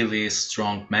a really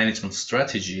strong management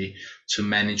strategy to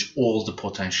manage all the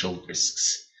potential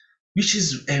risks, which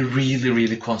is a really,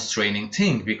 really constraining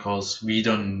thing, because we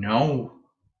don't know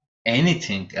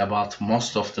anything about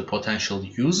most of the potential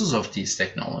uses of these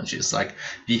technologies.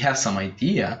 We have some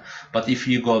idea, but if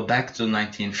you go back to the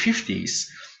 1950s,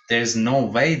 there's no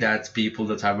way that people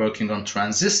that are working on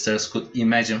transistors could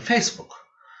imagine Facebook.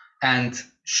 And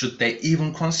should they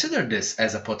even consider this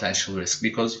as a potential risk?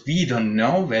 Because we don't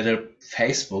know whether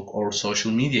Facebook or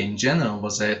social media in general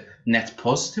was a net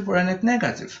positive or a net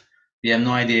negative. We have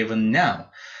no idea even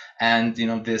now. And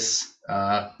this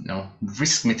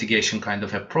risk mitigation kind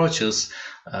of approaches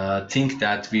think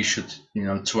that we should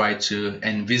try to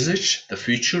envisage the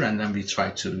future, and then we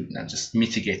try to just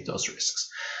mitigate those risks.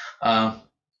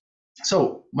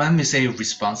 So when we say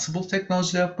responsible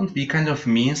technology development, we kind of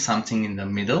mean something in the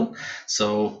middle.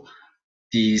 So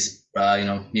these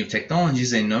new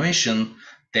technologies, innovation,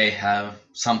 they have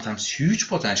sometimes huge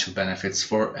potential benefits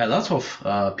for a lot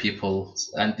of people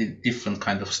and different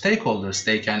kind of stakeholders.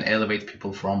 They can elevate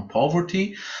people from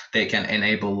poverty. They can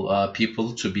enable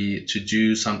people to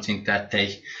do something that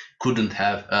they couldn't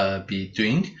have be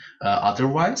doing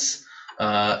otherwise.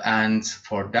 And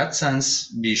for that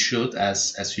sense, we should,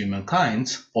 as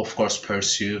humankind, of course,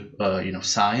 pursue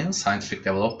science, scientific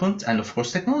development, and of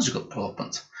course technological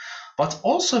development. But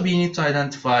also we need to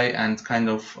identify and kind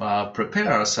of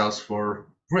prepare ourselves for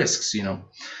risks,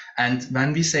 And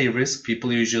when we say risk,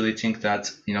 people usually think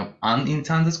that,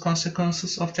 unintended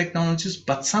consequences of technologies,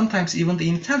 but sometimes even the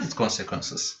intended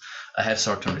consequences have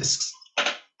certain risks.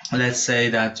 Let's say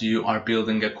that you are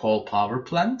building a coal power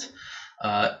plant.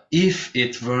 If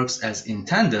it works as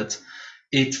intended,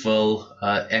 it will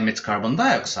emit carbon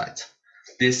dioxide.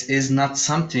 This is not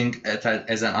something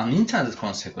as an unintended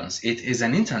consequence. It is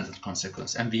an intended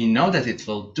consequence, and we know that it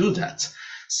will do that.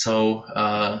 So,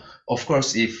 of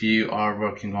course, if you are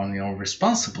working on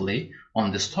responsibly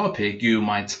on this topic, you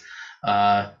might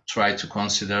try to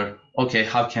consider, okay,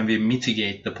 how can we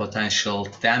mitigate the potential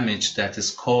damage that is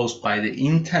caused by the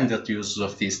intended uses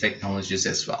of these technologies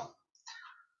as well?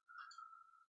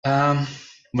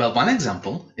 Well, one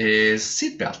example is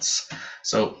seatbelts.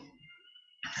 So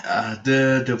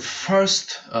the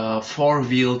first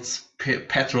four-wheeled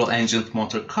petrol engine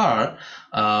motor car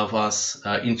was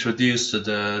introduced to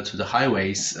the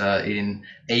highways in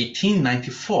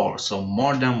 1894, so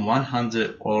more than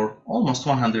 100 or almost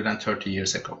 130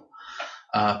 years ago.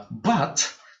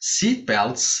 But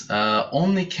seatbelts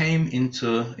only came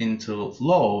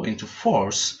into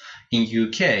force in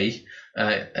UK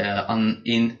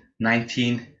in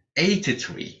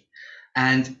 1983,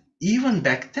 and even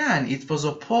back then, it was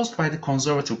opposed by the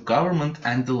conservative government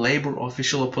and the labor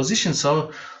official opposition,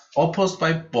 so opposed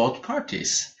by both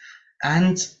parties.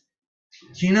 And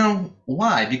you know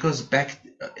why? Because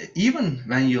even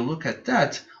when you look at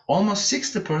that, almost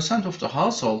 60% of the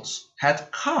households had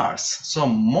cars. So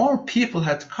more people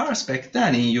had cars back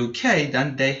then in UK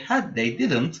than they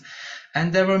didn't.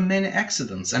 And there were many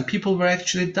accidents and people were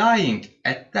actually dying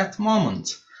at that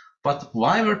moment. But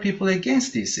why were people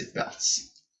against these seatbelts?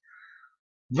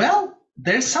 Well,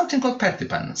 there's something called path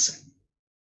dependency.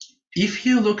 If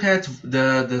you look at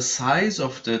the size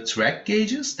of the track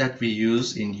gauges that we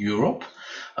use in Europe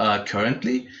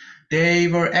currently, they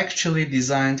were actually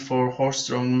designed for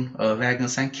horse-drawn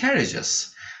wagons and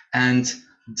carriages. And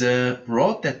the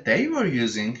road that they were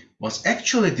using was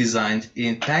actually designed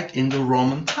back in the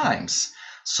Roman times.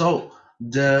 So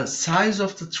the size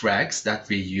of the tracks that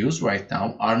we use right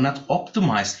now are not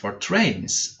optimized for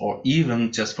trains or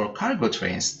even just for cargo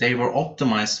trains. They were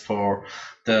optimized for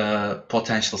the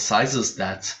potential sizes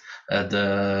that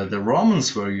the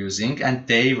Romans were using, and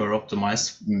they were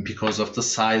optimized because of the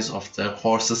size of the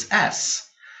horse's ass.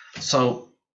 So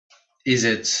is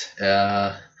it,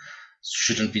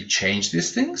 shouldn't we change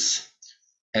these things?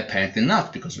 Apparently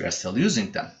not, because we are still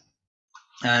using them.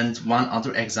 And one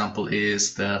other example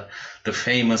is the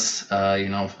famous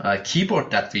keyboard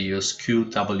that we use,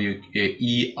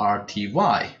 QWERTY.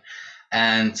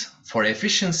 And for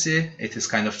efficiency, it is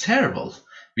kind of terrible.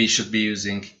 We should be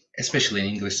using, especially in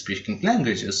English-speaking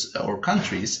languages or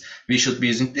countries, we should be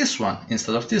using this one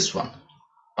instead of this one.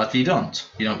 But we don't.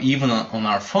 Even on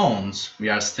our phones, we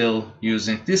are still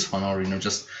using this one, or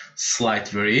just slight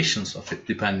variations of it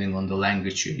depending on the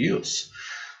language you use.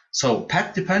 So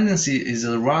path dependency is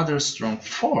a rather strong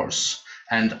force,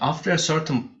 and after a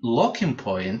certain locking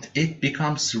point, it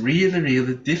becomes really,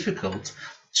 really difficult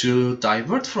to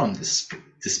divert from this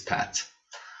path.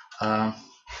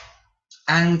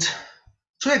 And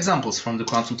two examples from the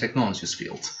quantum technologies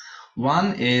field.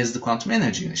 One is the Quantum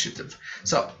Energy Initiative.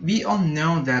 So we all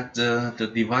know that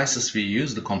the devices we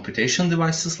use, the computation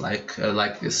devices like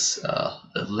this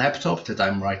laptop that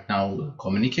I'm right now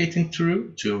communicating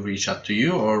through to reach out to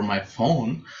you, or my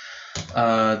phone,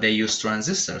 they use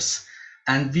transistors.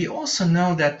 And we also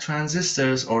know that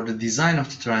transistors, or the design of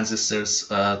the transistors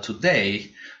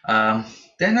today,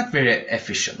 they're not very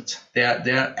efficient. They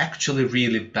are actually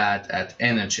really bad at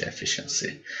energy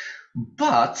efficiency.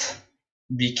 But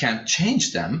we can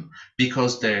change them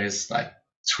because there is like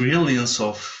trillions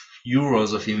of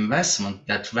euros of investment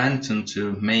that went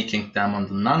into making them on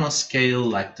the nanoscale,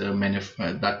 like the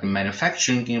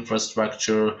manufacturing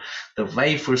infrastructure, the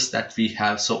wafers that we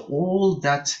have. So all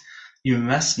that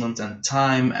investment and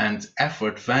time and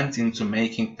effort went into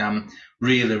making them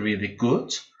really, really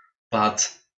good.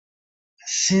 But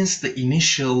since the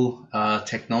initial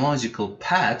technological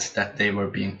path that they were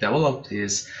being developed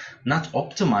is not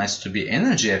optimized to be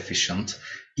energy efficient,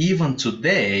 even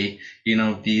today,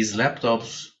 these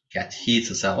laptops get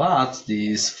heated a lot,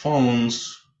 these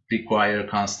phones require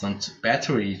constant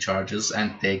battery charges,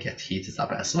 and they get heated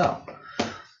up as well.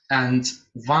 And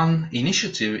one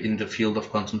initiative in the field of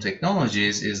quantum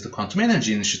technologies is the Quantum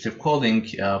Energy Initiative, calling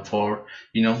for,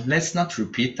 let's not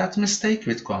repeat that mistake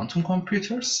with quantum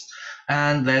computers,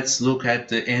 and let's look at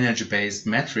the energy-based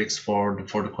metrics for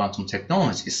the quantum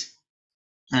technologies.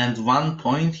 And one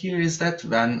point here is that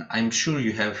when I'm sure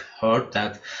you have heard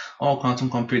that all quantum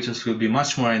computers will be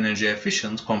much more energy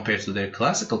efficient compared to their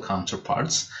classical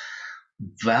counterparts.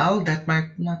 Well, that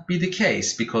might not be the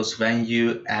case, because when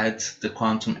you add the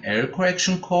quantum error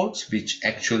correction codes, which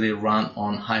actually run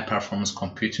on high performance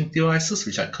computing devices,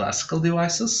 which are classical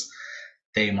devices,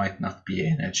 they might not be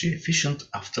energy efficient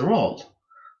after all.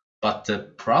 But the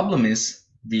problem is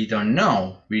we don't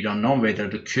know. We don't know whether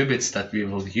the qubits that we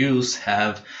will use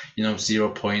have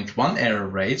 0.1 error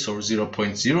rates or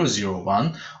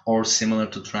 0.001, or similar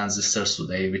to transistors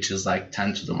today, which is like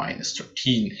 10 to the minus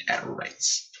 13 error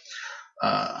rates.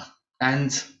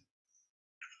 And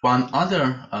one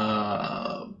other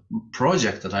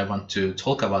project that I want to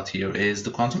talk about here is the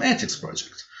quantum ethics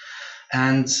project.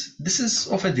 And this is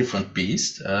of a different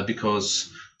beast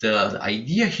because the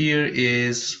idea here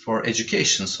is for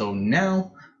education. So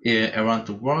now around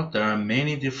the world, there are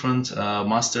many different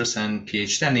master's and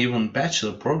PhD and even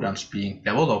bachelor programs being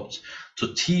developed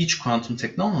to teach quantum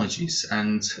technologies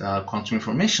and quantum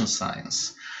information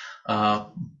science.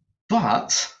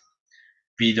 But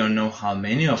we don't know how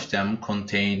many of them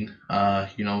contain,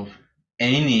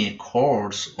 any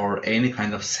course or any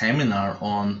kind of seminar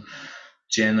on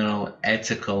general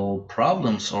ethical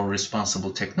problems or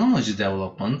responsible technology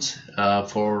development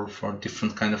for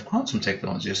different kind of quantum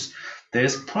technologies.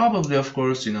 There's probably, of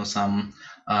course, some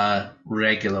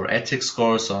regular ethics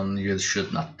course on you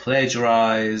should not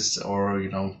plagiarize, or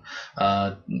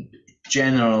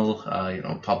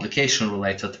general publication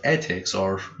related ethics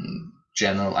or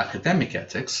general academic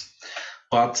ethics,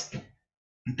 but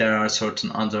there are certain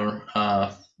other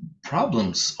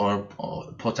problems or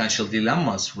potential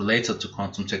dilemmas related to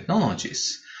quantum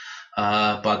technologies.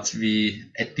 But we,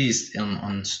 at least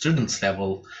on students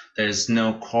level, there's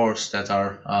no course that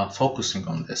are focusing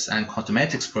on this, and quantum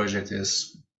ethics project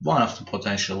is one of the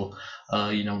potential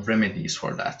remedies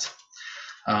for that.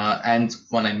 And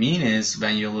what I mean is,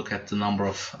 when you look at the number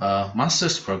of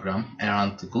master's programs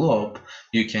around the globe,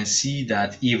 you can see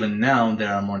that even now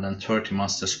there are more than 30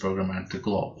 master's programs around the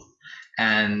globe,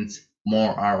 and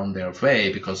more are on their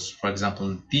way, because, for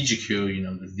example, DGQ,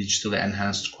 the Digitally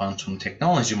Enhanced Quantum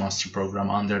Technology Master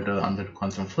Program under the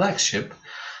Quantum Flagship,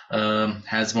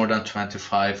 has more than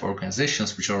 25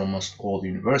 organizations, which are almost all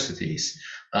universities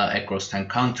across 10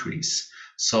 countries.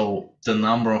 So the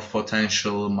number of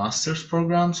potential master's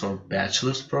programs or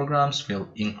bachelor's programs will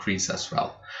increase as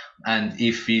well. And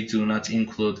if we do not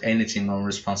include anything on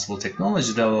responsible technology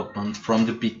development from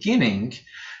the beginning,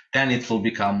 then it will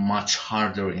become much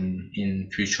harder in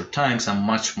future times and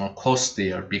much more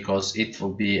costlier, because it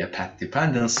will be a path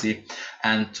dependency.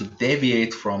 And to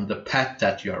deviate from the path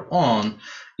that you are on,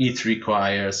 it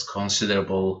requires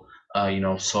considerable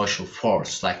social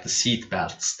force, like the seat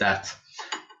belts that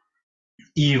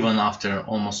even after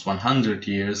almost 100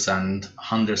 years and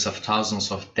hundreds of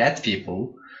thousands of dead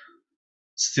people,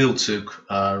 still took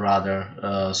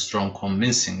rather strong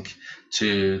convincing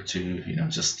to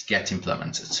just get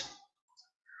implemented.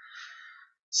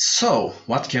 So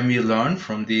what can we learn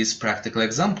from these practical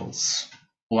examples?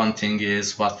 One thing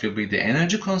is, what will be the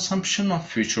energy consumption of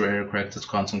future error-corrected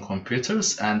quantum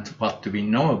computers, and what do we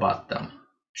know about them?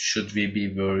 Should we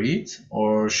be worried,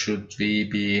 or should we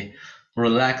be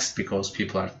relaxed because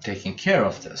people are taking care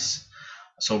of this?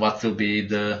 So what will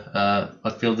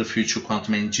the future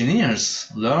quantum engineers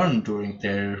learn during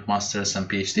their master's and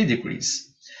PhD degrees?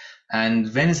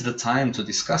 And when is the time to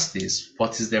discuss this?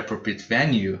 What is the appropriate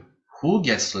venue? Who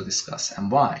gets to discuss and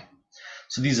why?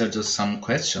 So these are just some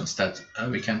questions that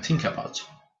we can think about.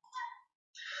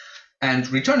 And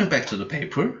returning back to the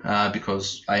paper,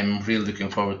 because I'm really looking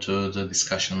forward to the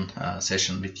discussion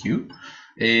session with you,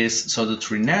 so the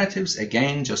three narratives,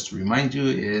 again, just to remind you,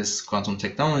 is quantum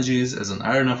technologies as an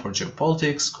arena for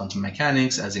geopolitics, quantum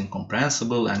mechanics as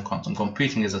incomprehensible, and quantum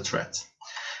computing as a threat.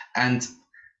 And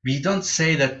we don't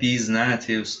say that these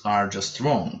narratives are just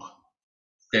wrong.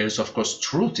 There's, of course,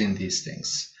 truth in these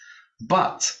things.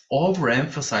 But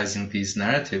overemphasizing these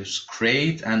narratives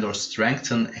create and or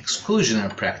strengthen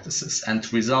exclusionary practices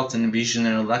and result in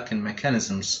visionary lock-in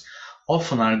mechanisms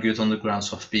often argued on the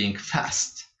grounds of being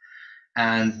fast,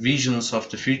 and visions of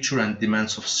the future and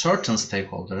demands of certain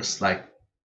stakeholders, like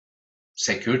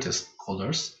security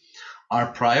stakeholders,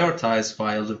 are prioritized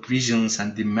while the visions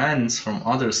and demands from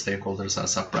other stakeholders are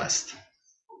suppressed.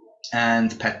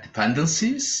 And path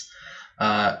dependencies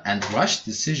and rushed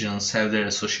decisions have their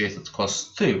associated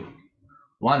costs too.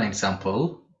 One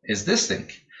example is this thing.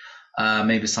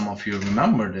 Maybe some of you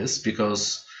remember this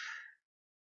because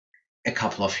a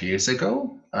couple of years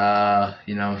ago,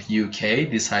 UK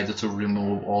decided to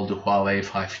remove all the Huawei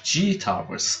 5G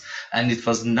towers. And it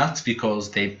was not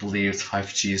because they believed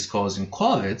 5G is causing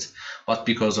COVID, but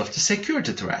because of the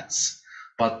security threats.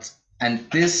 And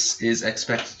this is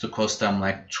expected to cost them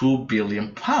like £2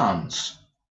 billion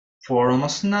for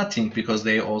almost nothing, because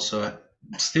they also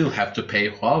still have to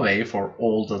pay Huawei for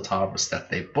all the towers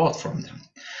that they bought from them.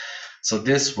 So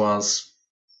this was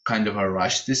kind of a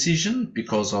rush decision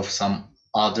because of some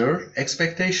other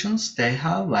expectations they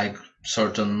have, like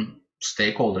certain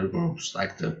stakeholder groups,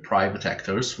 like the private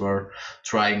actors were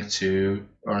trying to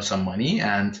earn some money,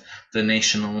 and the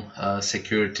national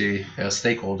security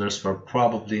stakeholders were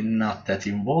probably not that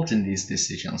involved in these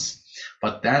decisions.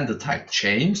 But then the tide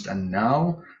changed, and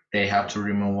now they have to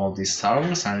remove all these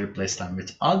towers and replace them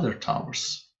with other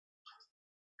towers.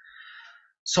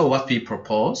 So what we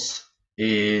propose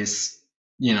is,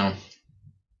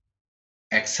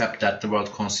 accept that the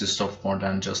world consists of more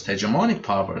than just hegemonic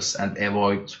powers and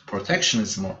avoid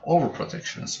protectionism or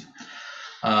overprotectionism.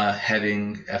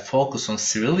 Having a focus on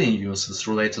civilian uses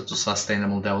related to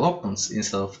sustainable developments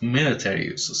instead of military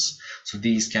uses. So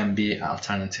these can be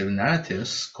alternative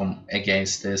narratives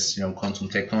against this, quantum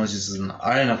technologies is an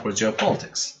arena for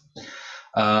geopolitics.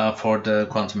 For the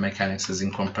quantum mechanics is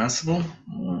incomprehensible.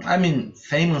 I mean,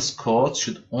 famous code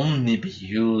should only be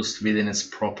used within its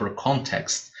proper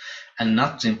context and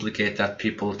not to implicate that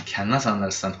people cannot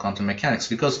understand quantum mechanics.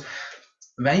 Because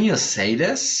when you say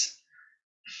this,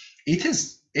 it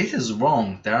is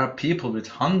wrong. There are people with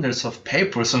hundreds of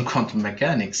papers on quantum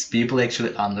mechanics. People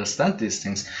actually understand these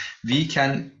things. We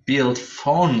can build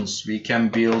phones, we can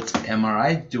build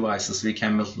MRI devices, we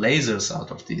can build lasers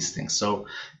out of these things. So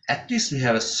at least we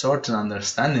have a certain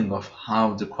understanding of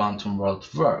how the quantum world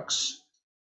works.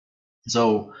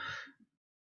 So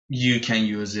you can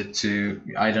use it to,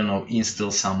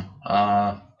 instill some,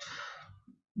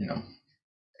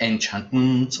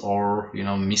 enchantment or,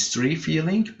 mystery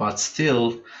feeling, but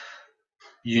still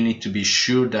you need to be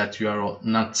sure that you are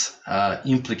not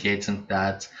implicating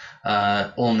that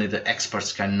only the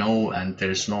experts can know, and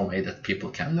there's no way that people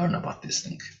can learn about this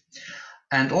thing.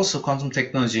 And also quantum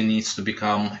technology needs to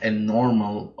become a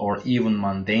normal or even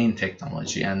mundane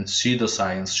technology, and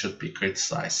pseudoscience should be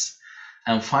criticized.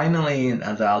 And finally,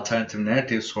 the alternative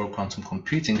narratives for quantum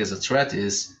computing as a threat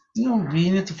is, we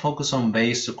need to focus on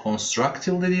ways to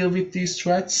constructively deal with these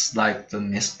threats, like the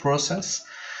NIST process.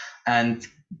 And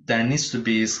there needs to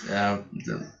be,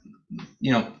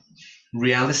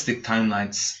 realistic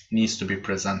timelines needs to be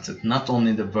presented, not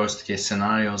only the worst case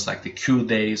scenarios like the Q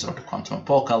days or the quantum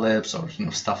apocalypse or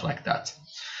stuff like that.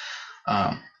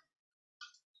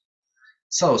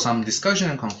 So some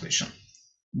discussion and conclusion.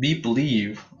 We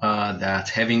believe that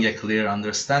having a clear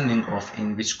understanding of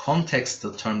in which context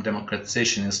the term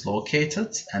democratization is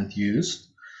located and used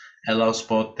allows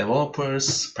both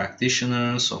developers,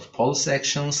 practitioners of policy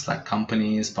actions like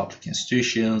companies, public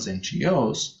institutions,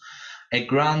 NGOs, a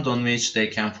ground on which they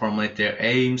can formulate their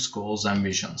aims, goals, and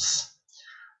visions.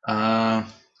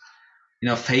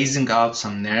 Phasing out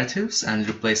some narratives and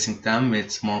replacing them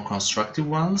with more constructive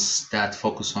ones that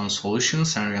focus on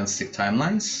solutions and realistic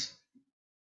timelines,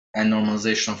 and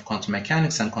normalization of quantum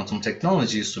mechanics and quantum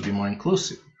technologies to be more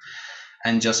inclusive.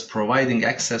 And just providing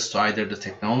access to either the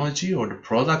technology or the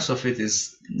products of it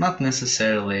is not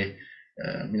necessarily,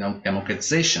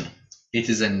 democratization. It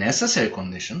is a necessary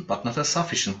condition, but not a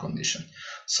sufficient condition.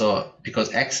 So,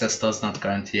 because access does not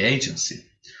guarantee agency.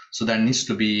 So there needs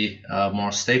to be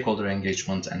more stakeholder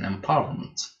engagement and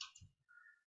empowerment.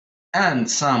 And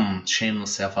some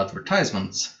shameless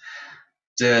self-advertisements.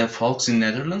 The folks in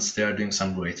Netherlands, they are doing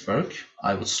some great work.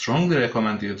 I would strongly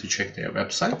recommend you to check their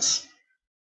websites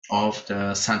of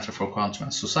the Center for Quantum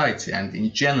and Society, and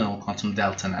in general, Quantum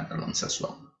Delta Netherlands as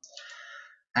well.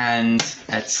 And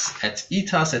at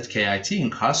ETAS, at KIT in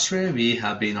Karlsruhe, we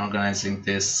have been organizing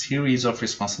this series of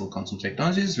responsible quantum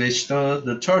technologies, which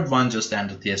the third one just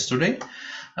ended yesterday.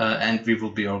 And we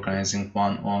will be organizing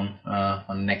one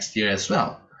on next year as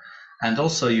well. And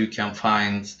also you can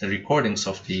find the recordings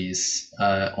of these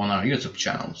on our YouTube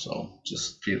channel. So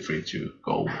just feel free to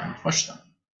go and watch them.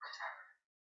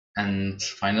 And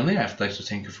finally, I'd like to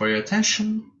thank you for your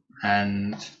attention,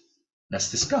 and let's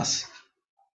discuss.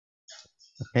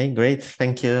 Okay, great.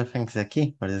 Thank you. Thanks,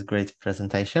 Zeki, for this great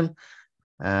presentation.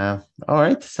 All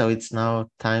right, so it's now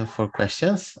time for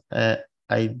questions.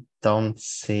 I don't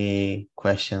see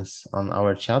questions on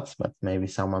our chat, but maybe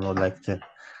someone would like to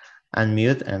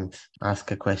unmute and ask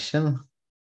a question.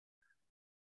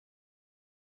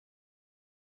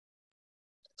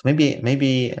 So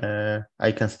maybe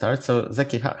I can start. So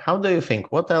Zeki, how do you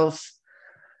think? What else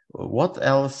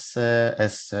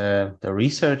as the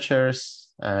researchers,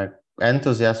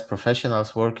 enthusiasts,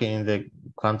 professionals working in the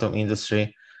quantum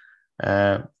industry,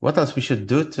 what else we should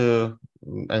do to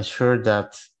ensure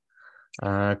that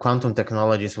quantum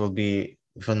technologies will be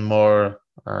even more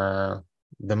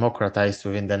democratized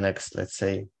within the next, let's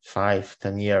say,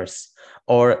 5-10 years?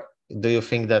 Or do you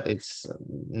think that it's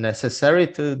necessary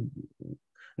to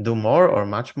do more or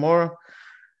much more,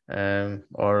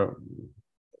 or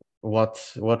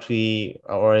what we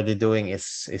are already doing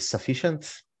is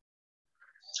sufficient?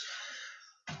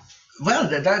 Well,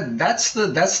 that's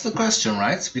the question,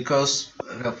 right? Because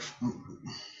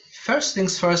first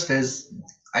things first is,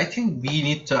 I think we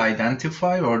need to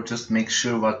identify or just make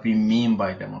sure what we mean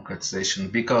by democratization.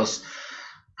 Because,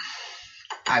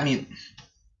 I mean,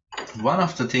 one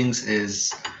of the things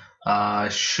is,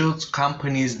 should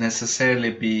companies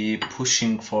necessarily be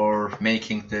pushing for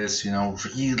making this,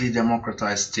 really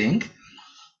democratized thing?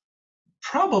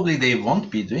 Probably they won't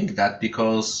be doing that,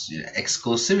 because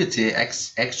exclusivity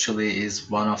actually is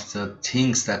one of the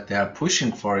things that they are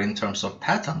pushing for in terms of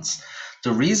patents.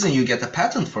 The reason you get a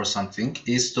patent for something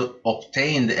is to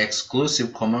obtain the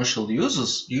exclusive commercial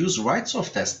use rights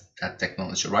of that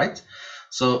technology, right?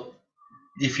 So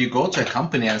if you go to a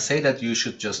company and say that you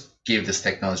should just give this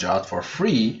technology out for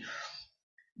free,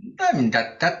 I mean,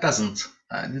 that doesn't,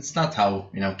 it's not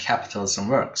how, capitalism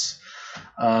works.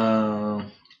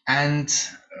 And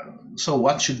so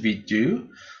what should we do?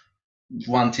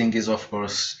 One thing is, of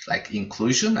course, like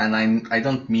inclusion. And I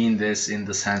don't mean this in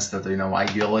the sense that,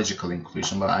 ideological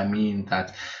inclusion, but I mean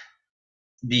that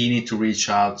we need to reach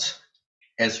out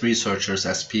as researchers,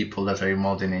 as people that are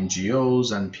involved in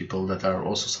NGOs and people that are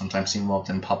also sometimes involved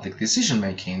in public decision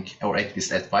making, or at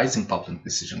least advising public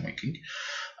decision making.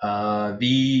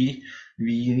 We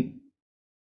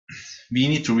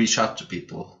need to reach out to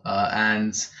people,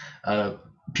 and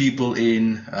people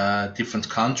in different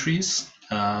countries,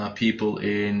 people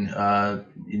in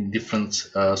different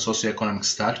socioeconomic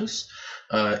status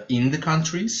in the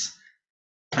countries.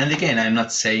 And again, I'm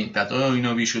not saying that,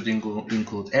 we should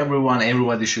include everyone.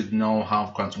 Everybody should know how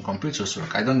quantum computers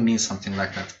work. I don't mean something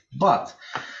like that. But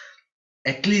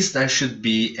at least there should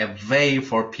be a way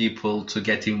for people to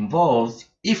get involved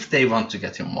if they want to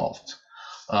get involved.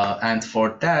 And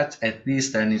for that, at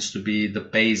least there needs to be the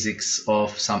basics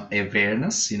of some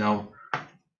awareness.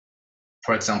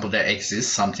 For example, there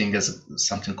exists something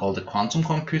called a quantum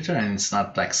computer, and it's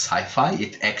not like sci-fi.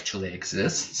 It actually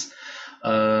exists.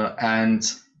 And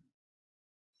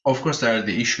of course, there are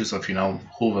the issues of,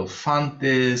 who will fund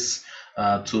this,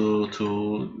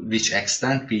 to which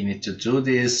extent we need to do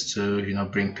this, to,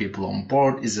 bring people on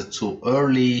board. Is it too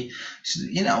early?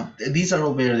 These are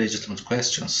all very legitimate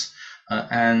questions.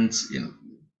 And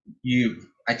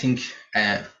I think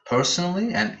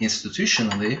personally and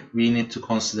institutionally, we need to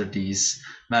consider these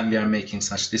when we are making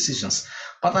such decisions.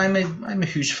 But I'm a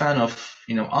huge fan of,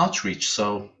 outreach.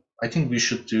 So I think we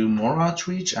should do more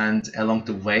outreach, and along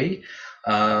the way,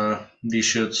 we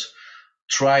should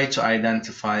try to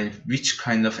identify which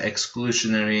kind of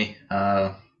exclusionary,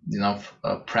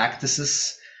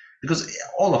 practices, because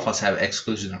all of us have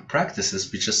exclusionary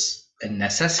practices, which is a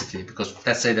necessity. Because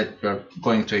let's say that you're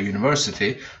going to a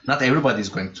university, not everybody is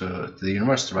going to the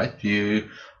university, right?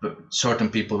 Certain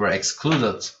people were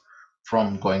excluded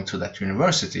from going to that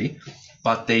university,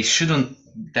 but there should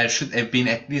have been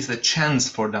at least a chance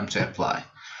for them to apply.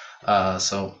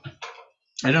 So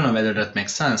I don't know whether that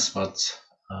makes sense, but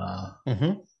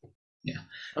yeah.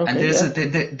 Okay,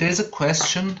 and there's a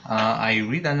question I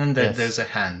read, and then there's a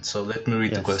hand. So let me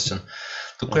read the question.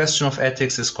 The question of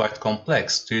ethics is quite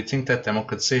complex. Do you think that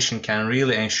democratization can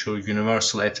really ensure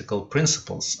universal ethical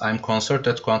principles? I'm concerned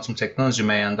that quantum technology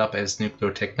may end up as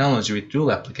nuclear technology with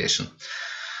dual application.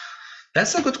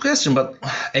 That's a good question, but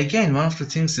again, one of the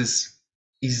things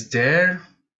is there,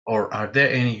 or are there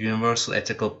any universal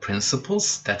ethical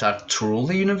principles that are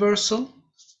truly universal?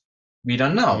 We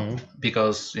don't know,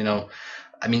 because,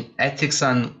 ethics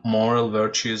and moral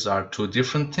virtues are two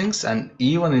different things. And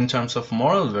even in terms of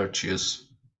moral virtues,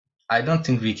 I don't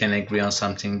think we can agree on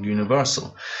something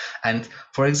universal. And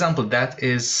for example, that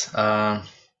is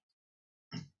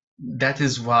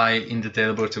why in the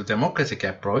deliberative democratic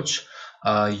approach,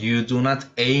 you do not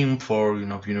aim for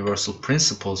universal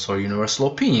principles or universal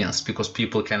opinions, because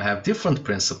people can have different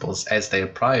principles as their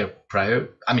prior.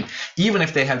 I mean, even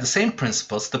if they have the same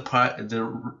principles, the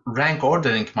rank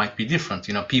ordering might be different.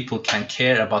 People can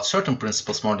care about certain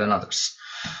principles more than others,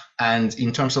 and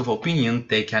in terms of opinion,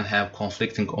 they can have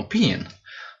conflicting opinion.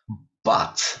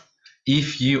 But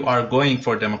if you are going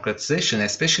for democratization,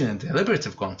 especially in a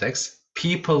deliberative context,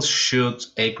 people should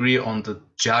agree on the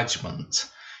judgment,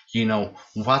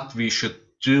 what we should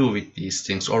do with these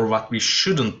things or what we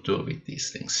shouldn't do with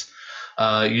these things.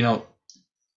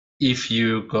 If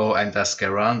you go and ask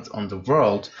around on the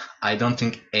world, I don't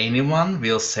think anyone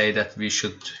will say that we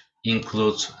should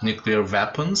include nuclear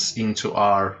weapons into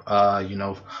our,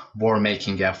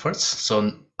 war-making efforts.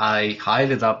 So I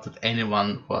highly doubt that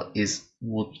anyone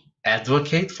would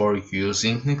advocate for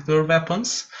using nuclear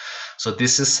weapons. So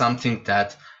this is something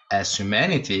that, as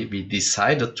humanity, we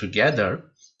decided together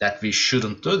that we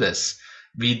shouldn't do this.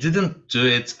 We didn't do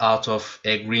it out of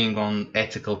agreeing on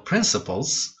ethical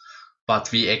principles,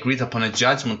 but we agreed upon a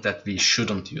judgment that we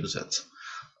shouldn't use it.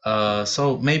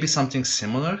 So maybe something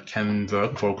similar can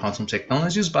work for quantum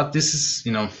technologies, but this is,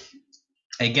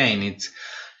 again,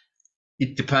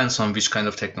 it depends on which kind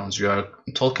of technology you are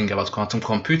talking about. Quantum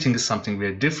computing is something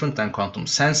very different than quantum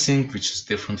sensing, which is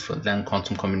different than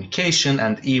quantum communication.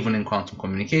 And even in quantum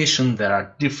communication, there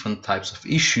are different types of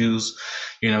issues.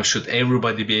 Should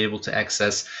everybody be able to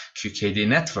access QKD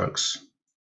networks?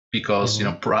 Because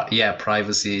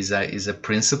privacy is a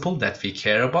principle that we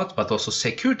care about, but also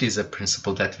security is a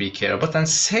principle that we care about, and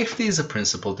safety is a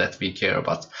principle that we care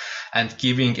about. And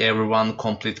giving everyone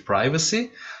complete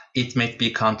privacy, it may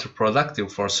be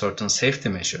counterproductive for certain safety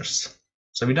measures.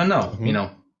 So we don't know.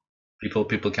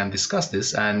 People can discuss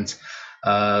this, and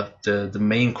the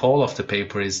main call of the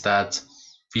paper is that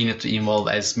we need to involve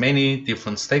as many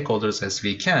different stakeholders as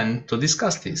we can to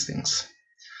discuss these things.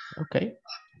 Okay.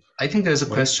 I think there's a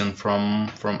question from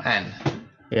Anne.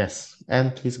 Yes,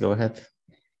 Anne, please go ahead.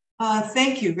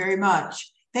 Thank you very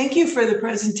much. Thank you for the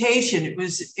presentation.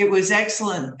 It was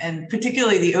excellent, and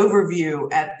particularly the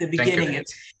overview at the beginning.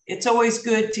 It's always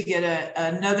good to get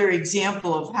another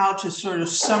example of how to sort of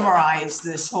summarize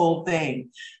this whole thing.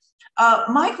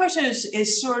 My question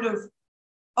is sort of,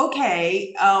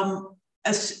 okay,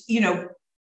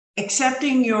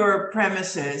 accepting your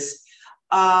premises,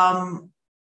 I'm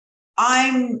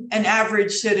an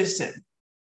average citizen.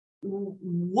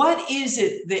 What is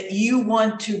it that you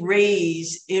want to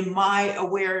raise in my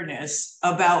awareness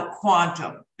about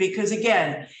quantum? Because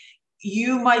again,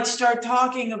 you might start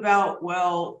talking about,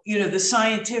 the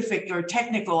scientific or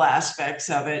technical aspects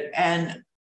of it, and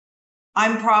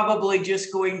I'm probably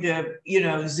just going to,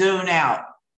 zone out.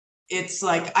 It's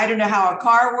like, I don't know how a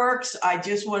car works. I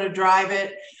just want to drive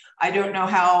it. I don't know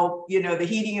how, the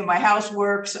heating in my house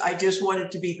works. I just want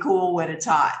it to be cool when it's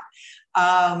hot.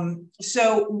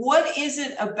 So what is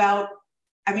it about,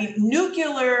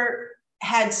 nuclear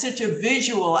had such a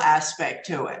visual aspect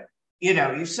to it.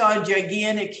 You saw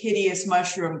gigantic, hideous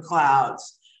mushroom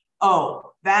clouds.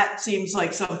 Oh, that seems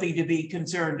like something to be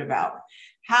concerned about.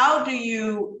 How do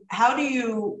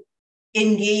you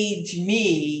engage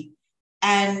me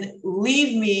and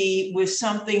leave me with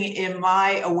something in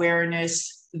my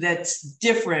awareness that's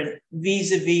different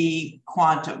vis-a-vis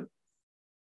quantum?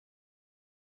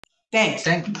 Thanks.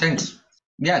 Thanks.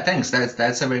 Yeah, thanks.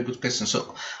 That's a very good question.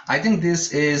 So I think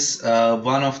this is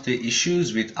one of the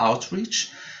issues with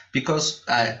outreach, because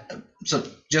so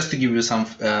just to give you some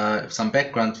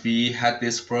background, we had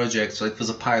this project. So it was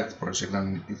a pilot project,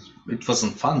 and it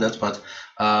wasn't funded, but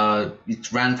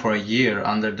it ran for a year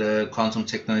under the Quantum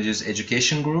Technologies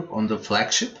Education Group on the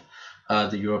flagship,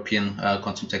 the European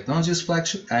Quantum Technologies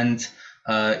flagship, and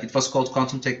it was called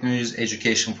Quantum Technologies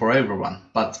Education for Everyone.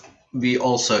 But we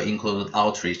also included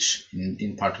outreach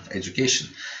in part of education.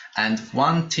 And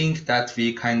one thing that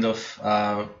we kind of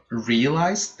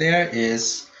realized there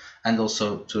is, and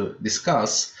also to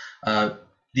discuss,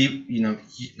 it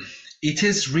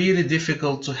is really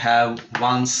difficult to have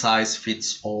one size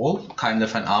fits all kind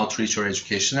of an outreach or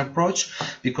education approach,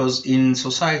 because in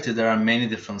society there are many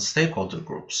different stakeholder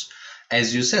groups.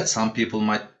 As you said, some people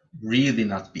might really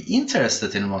not be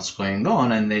interested in what's going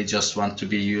on, and they just want to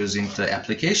be using the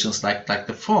applications like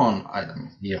the phone.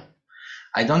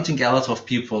 I don't think a lot of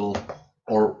people,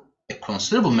 or a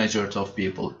considerable majority of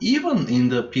people, even in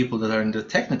the people that are in the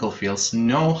technical fields,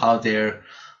 know how their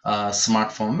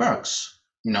smartphone works,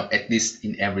 at least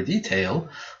in every detail,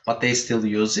 but they still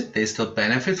use it, they still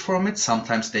benefit from it.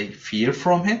 Sometimes they fear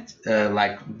from it,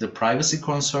 like the privacy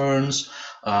concerns,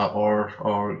 or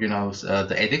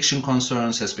the addiction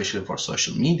concerns, especially for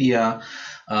social media.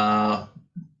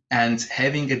 And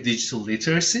having a digital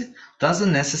literacy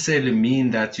doesn't necessarily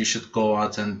mean that you should go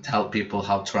out and tell people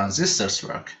how transistors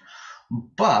work.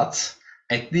 But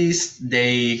at least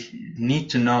they need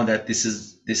to know that this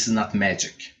is not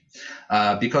magic,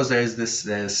 because there is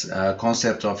this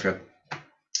concept of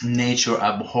nature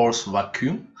abhors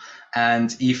vacuum,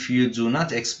 and if you do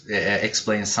not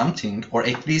explain something, or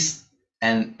at least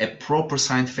a proper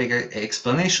scientific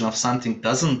explanation of something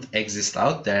doesn't exist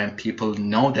out there and people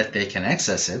know that they can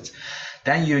access it,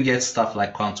 then you get stuff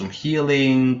like quantum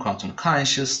healing, quantum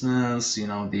consciousness,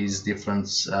 these different,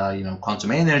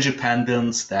 quantum energy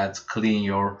pendants that clean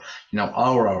your,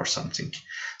 aura or something.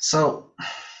 So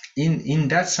in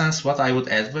that sense, what I would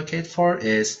advocate for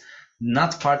is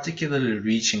not particularly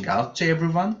reaching out to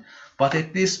everyone, but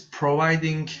at least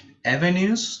providing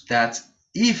avenues that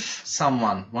if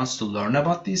someone wants to learn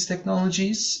about these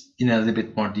technologies in a little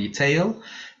bit more detail,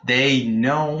 they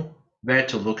know where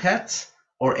to look at,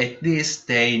 or at least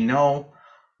they know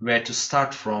where to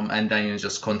start from, and then you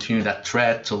just continue that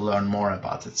thread to learn more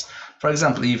about it. For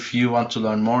example, if you want to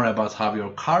learn more about how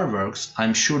your car works,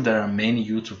 I'm sure there are many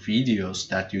YouTube videos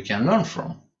that you can learn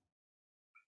from.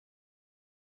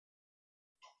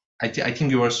 I think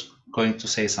you were going to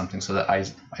say something, so that I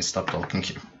stopped talking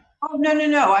here. Oh,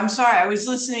 no. I'm sorry. I was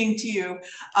listening to you.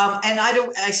 And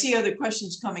I see other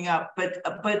questions coming up,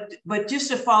 but just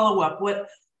to follow up, what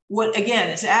again,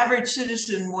 as average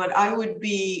citizen, what I would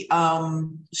be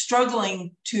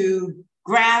struggling to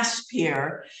grasp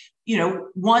here,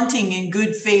 wanting in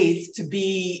good faith to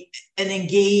be an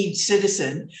engaged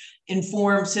citizen,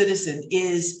 informed citizen,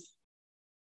 is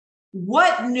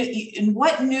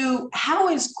how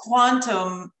is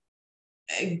quantum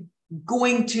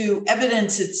going to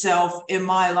evidence itself in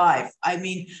my life? I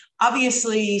mean,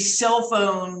 obviously cell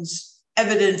phones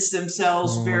evidence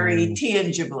themselves very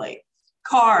tangibly.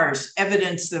 Cars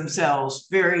evidence themselves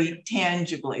very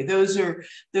tangibly. Those are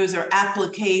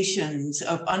applications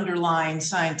of underlying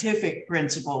scientific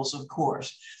principles, of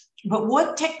course. But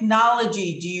what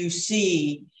technology do you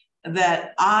see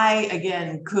that I,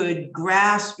 again, could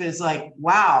grasp as like,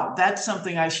 wow, that's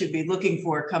something I should be looking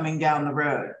for coming down the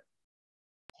road?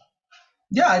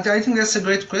 Yeah, I think that's a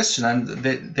great question, and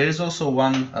there is also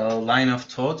one line of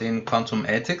thought in quantum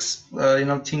ethics,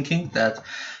 thinking that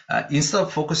instead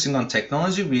of focusing on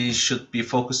technology, we should be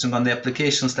focusing on the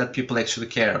applications that people actually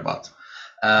care about.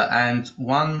 And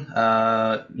one,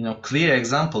 clear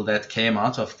example that came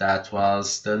out of that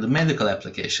was the medical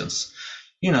applications.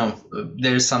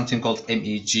 There is something called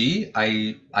MEG.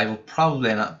 I will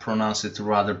probably not pronounce it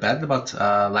rather badly, but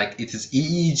like it is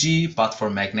EEG, but for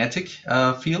magnetic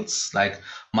fields, like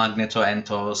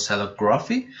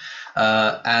magnetoencephalography.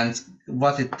 And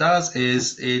what it does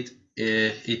is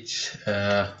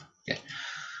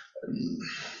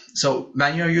so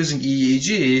when you're using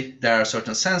EEG, there are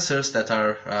certain sensors that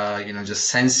are, just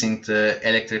sensing the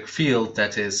electric field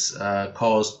that is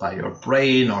caused by your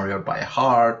brain or by your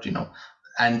heart,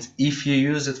 And if you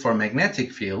use it for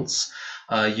magnetic fields,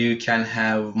 you can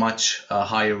have much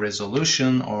higher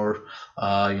resolution, or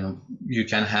you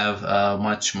can have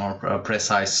much more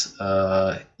precise,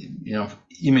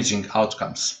 imaging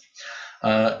outcomes.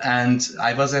 And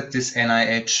I was at this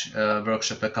NIH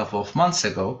workshop a couple of months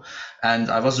ago, and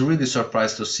I was really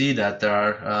surprised to see that there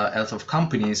are a lot of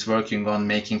companies working on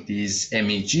making these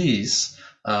MEGs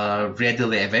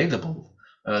readily available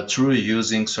through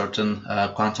using certain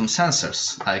quantum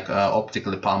sensors, like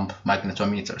optically pumped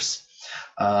magnetometers.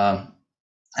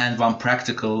 And one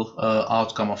practical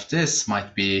outcome of this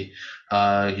might be,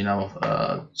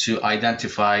 to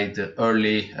identify the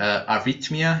early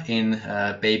arrhythmia in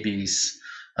babies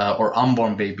or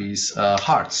unborn babies'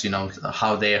 hearts,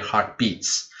 how their heart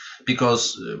beats.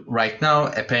 Because right now,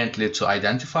 apparently to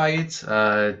identify it,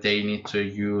 they need to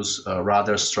use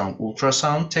rather strong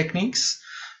ultrasound techniques,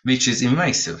 which is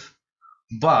invasive.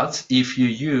 But if you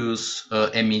use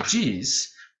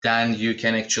MEGs, then you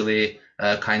can actually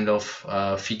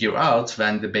figure out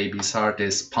when the baby's heart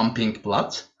is pumping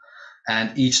blood,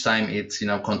 and each time it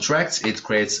contracts, it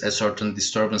creates a certain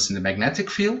disturbance in the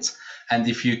magnetic field. And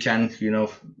if you can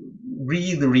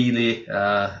really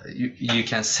you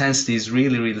can sense these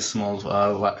really small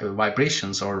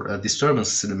vibrations or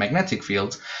disturbances in the magnetic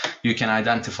field, you can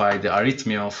identify the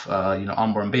arrhythmia of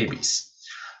unborn babies.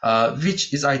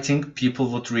 Which is, I think, people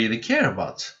would really care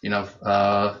about.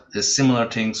 The similar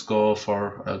things goes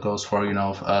for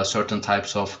certain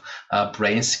types of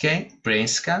brain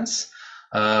scans,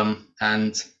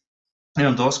 and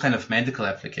those kind of medical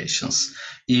applications.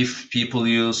 If people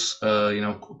use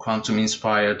quantum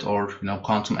inspired or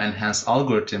quantum enhanced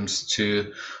algorithms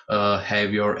to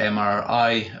have your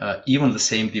MRI, even the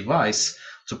same device,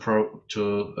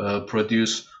 to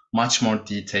produce much more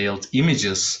detailed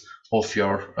images of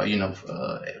your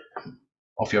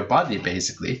of your body,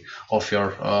 basically, of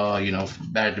your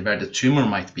where the tumor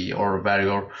might be, or where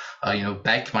your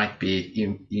back might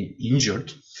be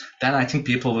injured, then I think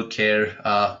people will care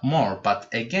more. But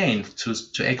again, to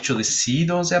actually see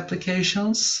those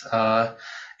applications, it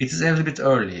is a little bit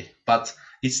early, but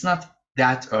it's not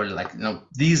that early. Like,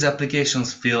 these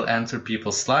applications will enter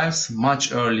people's lives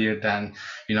much earlier than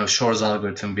Shor's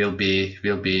algorithm will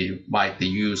be widely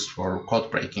used for code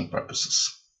breaking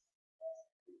purposes.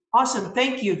 Awesome.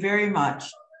 Thank you very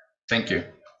much. Thank you.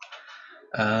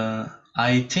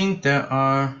 I think there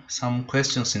are some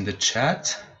questions in the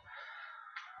chat.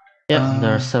 Yeah,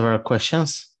 there are several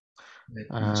questions.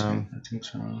 Let me check. I think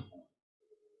so.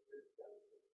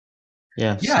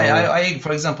 Yeah. Yeah, I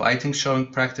for example, I think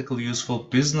showing practical, useful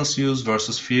business use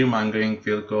versus fear-mongering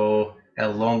will go a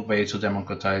long way to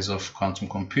democratize of quantum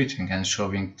computing and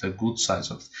showing the good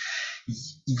sides of it.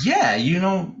 Yeah,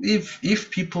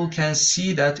 if people can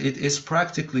see that it is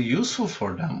practically useful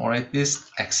for them, or at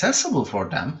least accessible for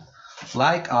them,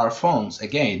 like our phones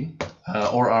again,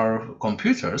 or our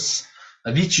computers,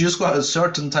 which use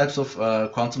certain types of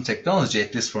quantum technology,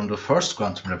 at least from the first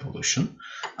quantum revolution,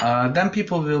 then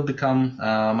people will become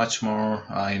much more,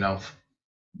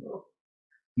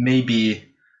 maybe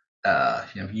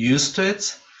used to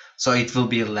it. So it will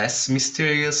be less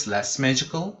mysterious, less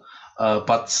magical.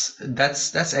 But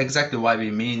that's exactly what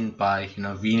we mean by,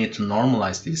 we need to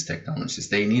normalize these technologies.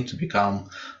 They need to become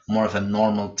more of a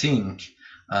normal thing,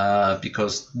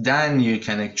 because then you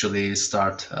can actually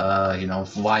start,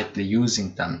 widely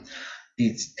using them.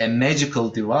 It's a magical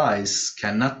device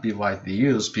cannot be widely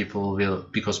used.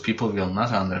 Because people will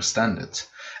not understand it.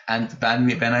 And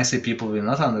when I say people will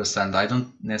not understand, I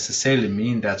don't necessarily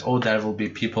mean that, there will be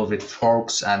people with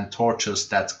forks and torches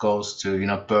that goes to,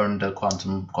 burn the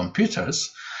quantum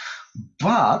computers.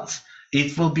 But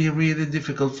it will be really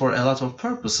difficult for a lot of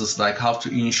purposes, like how to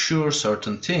ensure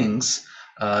certain things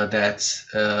that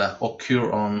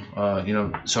occur on,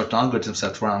 certain algorithms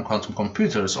that run on quantum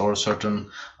computers, or certain,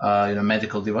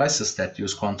 medical devices that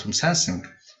use quantum sensing.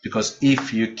 Because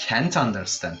if you can't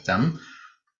understand them,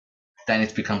 then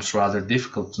it becomes rather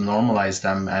difficult to normalize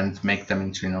them and make them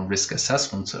into risk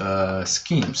assessment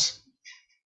schemes.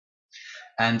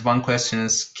 And one question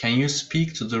is, can you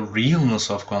speak to the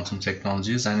realness of quantum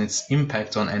technologies and its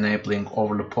impact on enabling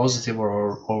overly positive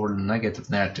or overly negative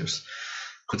narratives?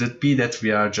 Could it be that we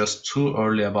are just too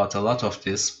early about a lot of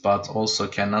this, but also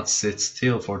cannot sit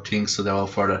still for things to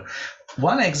develop further?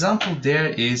 One example there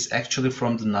is actually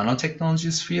from the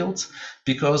nanotechnologies field,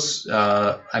 because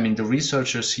the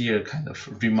researchers here kind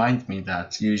of remind me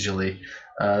that usually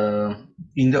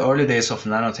in the early days of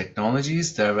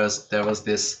nanotechnologies, there was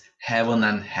this heaven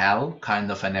and hell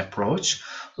kind of an approach,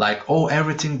 like,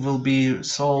 everything will be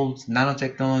solved,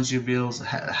 nanotechnology will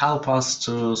help us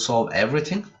to solve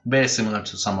everything, very similar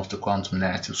to some of the quantum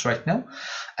narratives right now.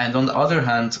 And on the other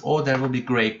hand, there will be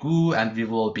gray goo and we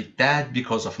will all be dead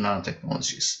because of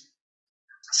nanotechnologies.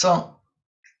 So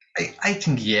I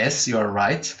think, yes, you are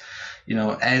right.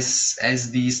 As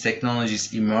these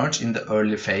technologies emerge in the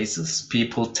early phases,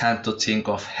 people tend to think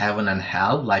of heaven and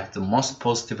hell, like the most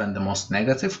positive and the most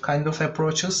negative kind of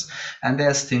approaches. And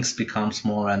as things becomes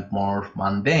more and more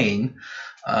mundane,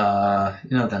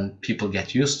 then people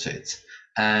get used to it.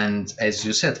 And as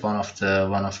you said, one of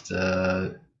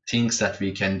the things that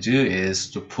we can do is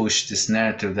to push this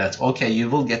narrative that, okay, you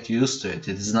will get used to it.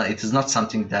 It is not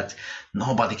something that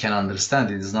nobody can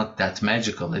understand. It is not that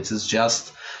magical. It is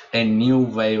just a new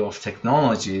way of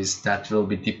technologies that will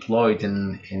be deployed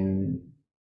in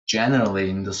generally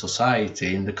in the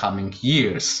society in the coming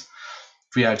years.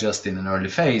 We are just in an early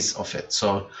phase of it.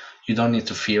 So you don't need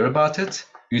to fear about it.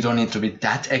 You don't need to be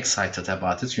that excited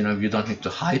about it. You don't need to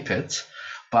hype it,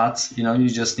 but you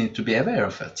just need to be aware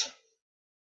of it.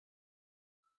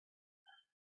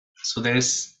 So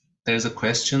there's a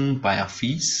question by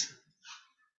Afis.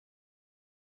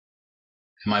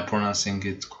 Am I pronouncing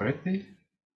it correctly?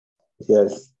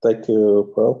 Yes, thank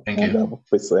you, Prof. Thank you. For the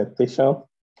presentation.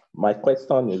 My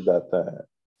question is that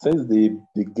since the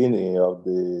beginning of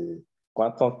the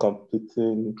quantum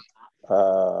computing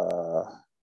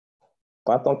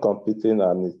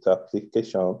and its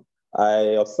application, I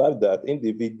observed that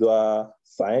individual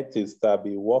scientists have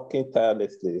been working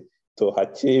tirelessly to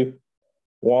achieve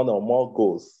one or more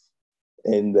goals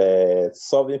in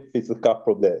solving physical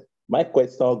problems. My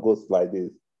question goes like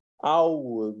this: how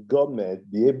will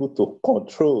government be able to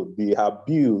control the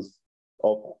abuse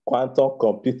of quantum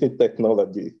computing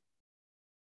technology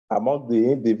among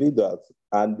the individuals,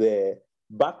 and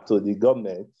back to the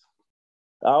government?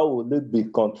 how will it be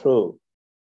controlled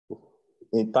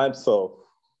in terms of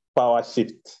power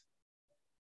shift?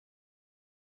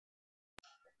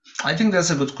 I think that's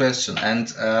a good question. And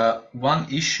one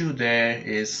issue there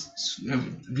is,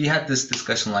 we had this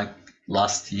discussion like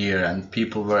last year, and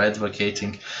people were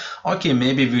advocating, okay,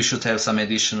 maybe we should have some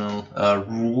additional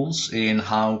rules in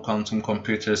how quantum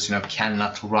computers,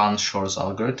 cannot run Shor's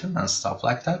algorithm and stuff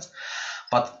like that.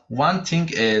 But one thing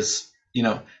is,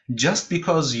 just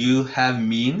because you have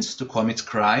means to commit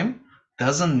crime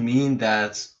doesn't mean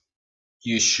that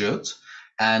you should.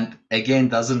 And again,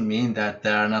 doesn't mean that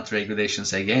there are not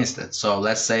regulations against it. So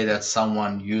let's say that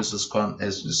someone uses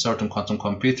a certain quantum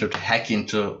computer to hack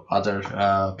into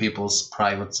other people's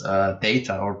private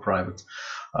data or private,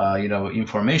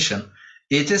 information.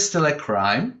 It is still a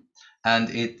crime,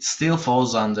 and it still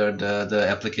falls under the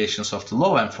applications of the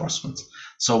law enforcement.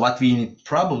 So what we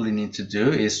probably need to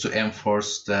do is to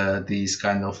enforce these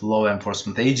kind of law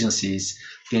enforcement agencies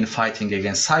in fighting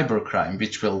against cybercrime,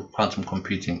 which will quantum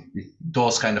computing,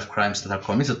 those kind of crimes that are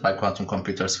committed by quantum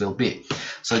computers will be.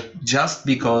 So just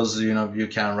because you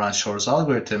can run Shor's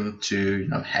algorithm to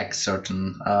hack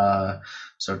certain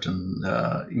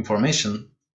information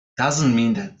doesn't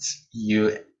mean that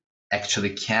you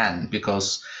actually can,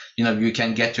 because you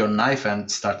can get your knife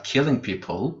and start killing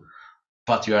people,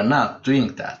 but you are not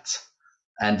doing that.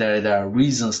 And there are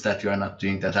reasons that you are not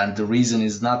doing that. And the reason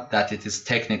is not that it is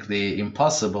technically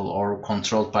impossible or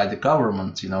controlled by the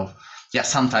government. Yeah,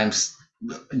 sometimes,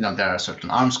 there are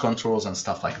certain arms controls and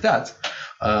stuff like that.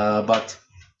 But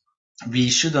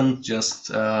we shouldn't just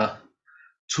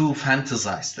too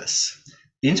fantasize this.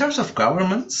 In terms of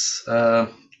governments,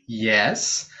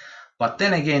 yes. But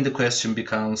then again, the question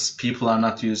becomes, people are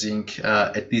not using,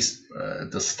 at least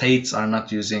the states are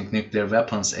not using nuclear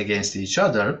weapons against each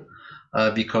other.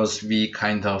 Because we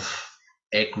kind of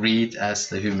agreed as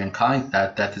the humankind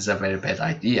that that is a very bad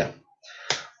idea.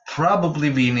 Probably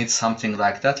we need something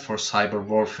like that for cyber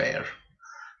warfare.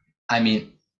 I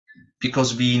mean,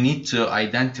 because we need to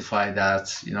identify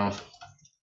that,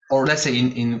 or let's say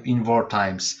in war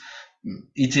times,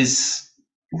 it is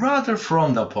rather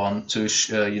frowned upon to,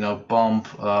 bomb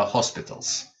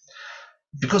hospitals.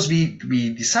 Because we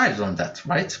decided on that,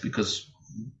 right? Because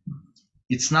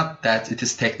it's not that it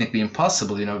is technically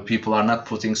impossible. People are not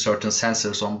putting certain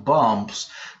sensors on bombs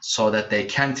so that they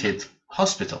can't hit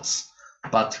hospitals.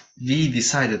 But we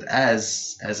decided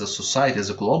as a society, as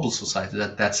a global society,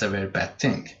 that that's a very bad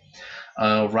thing.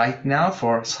 Right now,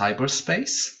 for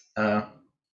cyberspace,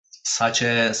 such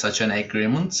an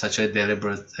agreement, such a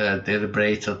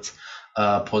deliberated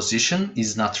position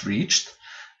is not reached.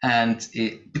 And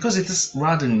because it is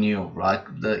rather new, right?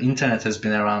 The internet has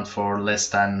been around for less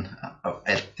than,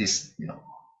 at least,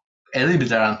 a little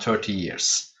bit around 30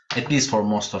 years, at least for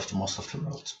most of the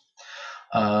world.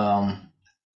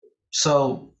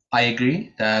 So I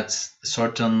agree that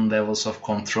certain levels of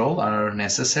control are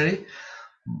necessary,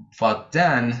 but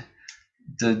then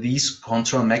these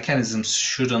control mechanisms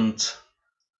shouldn't,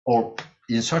 or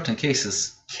in certain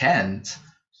cases can't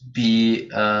be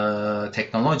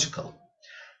technological.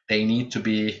 They need to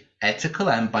be ethical,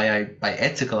 and by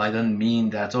ethical, I don't mean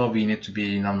that, we need to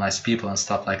be nice people and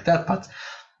stuff like that, but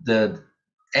the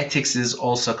ethics is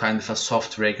also kind of a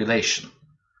soft regulation.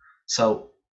 So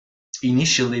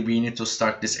initially, we need to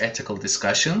start these ethical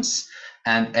discussions,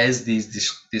 and as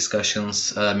these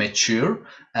discussions mature,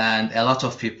 and a lot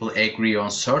of people agree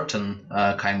on certain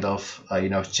kind of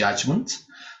judgment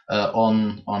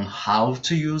on how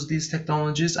to use these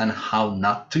technologies and how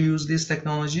not to use these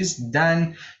technologies,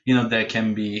 then there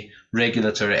can be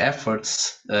regulatory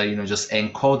efforts, just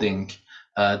encoding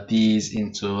these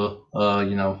into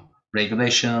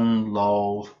regulation,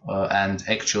 law, and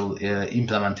actual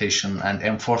implementation and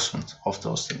enforcement of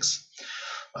those things.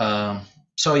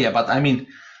 So yeah, but I mean,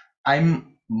 I'm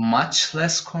much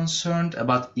less concerned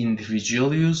about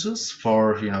individual uses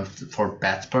for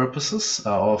bad purposes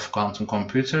of quantum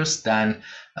computers than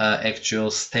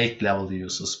actual state level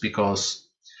uses, because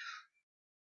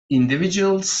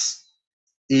individuals,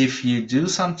 if you do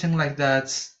something like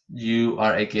that, you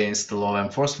are against the law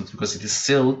enforcement because it is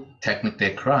still technically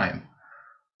a crime.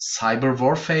 Cyber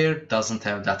warfare doesn't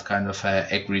have that kind of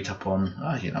agreed upon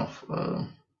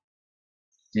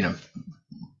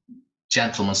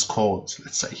gentleman's code,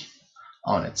 let's say,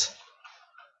 on it.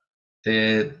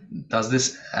 Does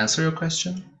this answer your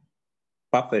question?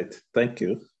 Perfect. Thank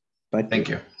you. Thank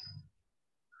you.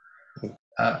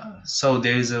 So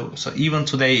even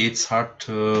today, it's hard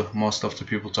to most of the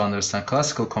people to understand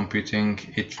classical computing.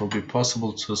 It will be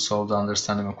possible to solve the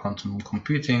understanding of quantum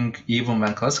computing, even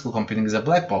when classical computing is a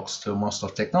black box to most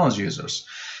of technology users.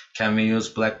 Can we use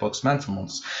black box mental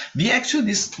models? We actually,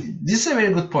 this is a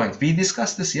very good point. We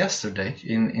discussed this yesterday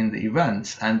in the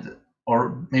event,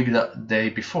 or maybe the day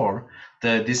before,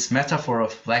 this metaphor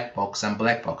of black box and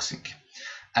black boxing.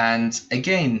 And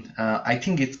again, I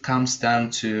think it comes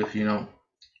down to,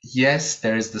 yes,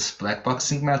 there is this black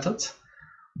boxing method,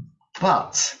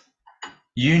 but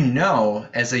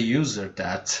as a user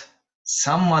that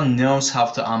someone knows how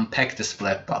to unpack this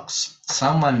black box.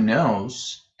 Someone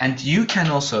knows, and you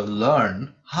can also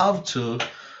learn how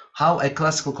a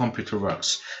classical computer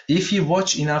works. If you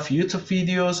watch enough YouTube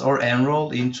videos or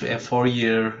enroll into a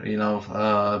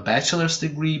 4-year, bachelor's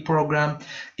degree program,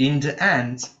 in the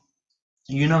end,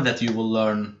 you know that you will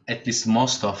learn at least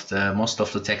most of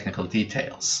the technical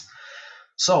details.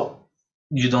 So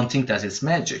you don't think that it's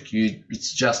magic.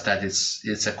 It's just that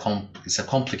it's a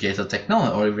complicated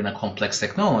technology, or even a complex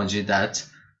technology that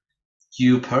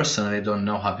you personally don't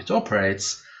know how it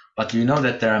operates, but you know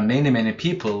that there are many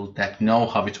people that know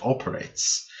how it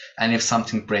operates. And if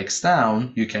something breaks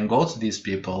down, you can go to these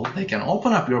people, they can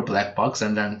open up your black box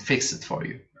and then fix it for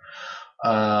you.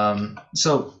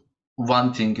 So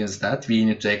one thing is that we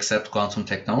need to accept quantum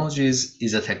technologies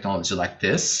is a technology like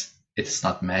this. It is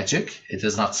not magic. It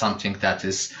is not something that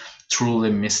is truly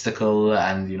mystical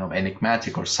and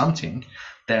enigmatic or something.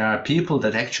 There are people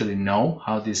that actually know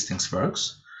how these things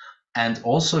works, and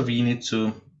also we need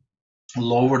to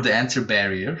lower the entry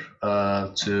barrier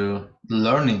to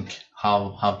learning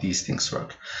how these things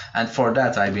work. And for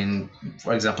that,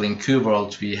 for example, in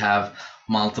QWorld we have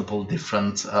multiple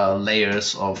different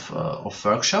layers of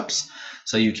workshops.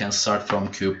 So you can start from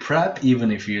QPrep, even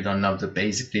if you don't know the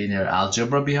basic linear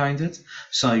algebra behind it.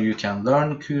 So you can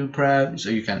learn QPrep,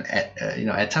 so you can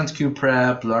attend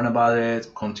QPrep, learn about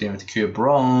it, continue with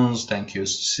QBronze, then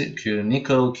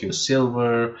QNickel,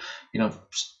 QSilver.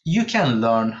 You can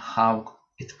learn how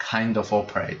it kind of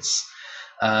operates.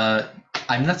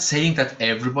 I'm not saying that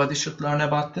everybody should learn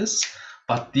about this,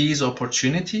 but these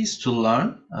opportunities to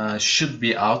learn should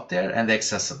be out there and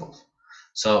accessible.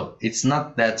 So it's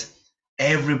not that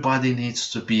everybody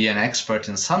needs to be an expert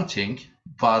in something,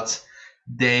 but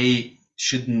they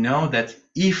should know that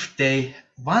if they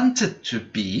wanted to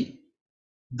be,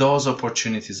 those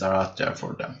opportunities are out there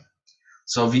for them.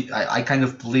 So I kind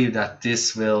of believe that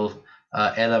this will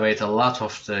elevate a lot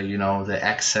of the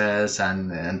access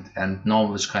and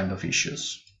knowledge kind of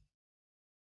issues.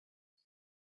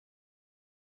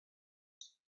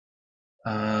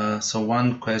 So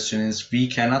one question is, we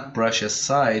cannot brush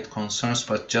aside concerns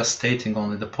but just stating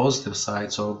only the positive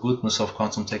sides or goodness of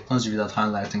quantum technology without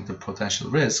highlighting the potential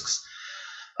risks.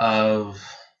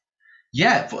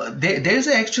 There's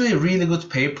actually a really good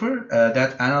paper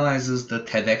that analyzes the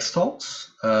TEDx talks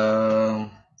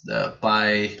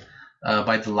by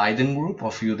the Leiden group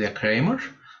of Julia Kramer.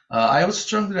 I would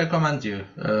strongly recommend it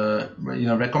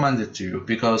to you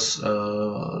because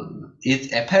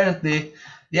it apparently,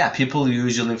 people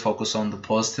usually focus on the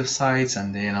positive sides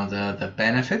and the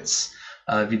benefits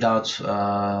without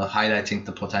highlighting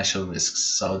the potential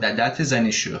risks. So that is an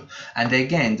issue. And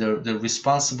again, the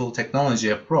responsible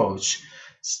technology approach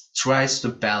tries to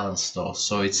balance those.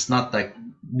 So it's not like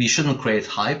we shouldn't create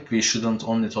hype. We shouldn't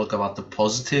only talk about the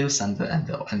positives and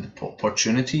the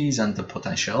opportunities and the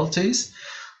potentialities,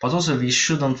 but also we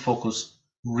shouldn't focus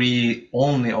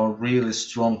only or really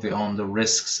strongly on the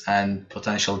risks and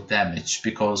potential damage,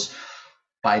 because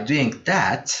by doing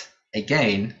that,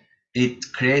 again, it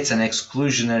creates an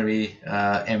exclusionary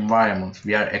environment.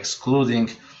 We are excluding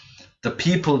the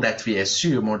people that we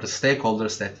assume, or the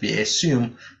stakeholders that we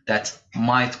assume that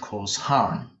might cause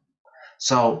harm.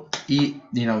 So,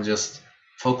 just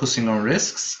focusing on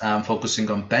risks and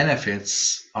focusing on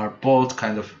benefits are both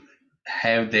kind of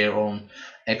have their own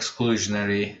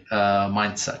exclusionary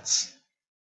mindsets.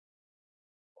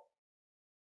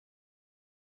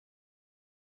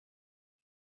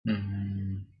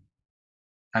 I'm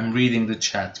reading the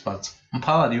chat, but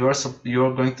Paula, you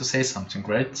are going to say something,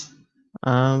 right?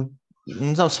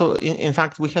 No, so in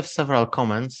fact, we have several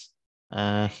comments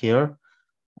here.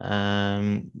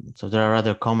 So there are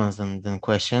other comments than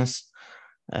questions.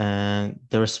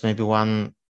 There's maybe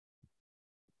one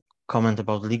comment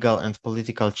about legal and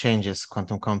political changes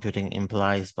quantum computing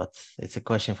implies, but it's a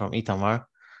question from Itamar.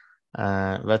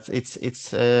 But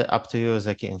it's up to you,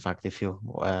 Zeki, in fact, if you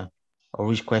or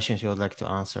which questions you would like to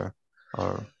answer,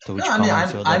 or to which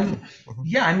comments you would like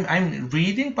to. I'm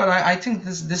reading, but I think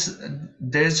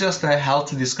there's just a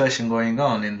healthy discussion going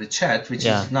on in the chat, which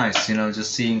is nice,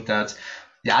 just seeing that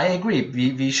Yeah, I agree.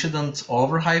 We shouldn't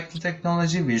overhype the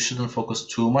technology. We shouldn't focus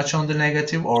too much on the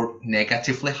negative or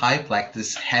negatively hype, like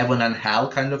this heaven and hell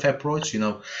kind of approach.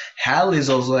 Hell is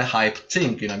also a hype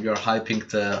thing. You're hyping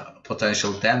the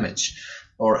potential damage,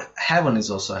 or heaven is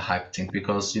also a hype thing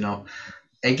because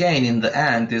again, in the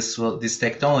end, this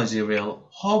technology will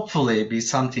hopefully be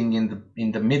something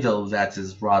in the middle that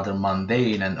is rather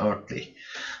mundane and earthly.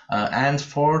 And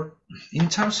in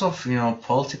terms of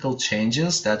political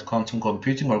changes that quantum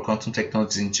computing or quantum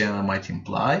technologies in general might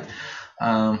imply,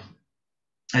 I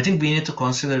think we need to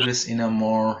consider this in a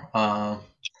more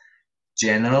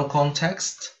general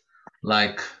context.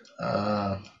 Like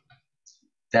there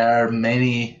are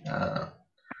many.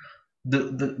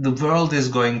 The world is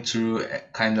going through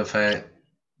kind of a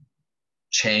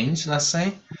change, let's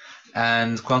say,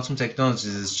 and quantum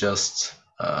technologies is just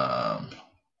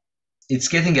it's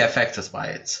getting affected by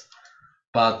it.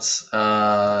 But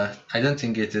I don't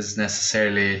think it is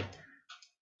necessarily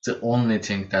the only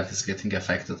thing that is getting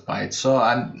affected by it. So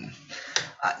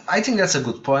I think that's a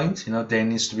good point. There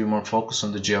needs to be more focus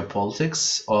on the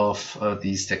geopolitics of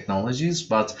these technologies,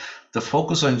 but the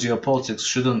focus on geopolitics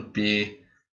shouldn't be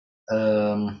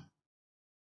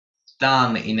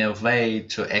done in a way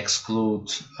to exclude,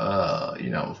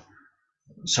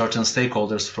 certain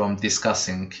stakeholders from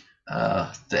discussing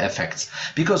the effects.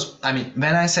 Because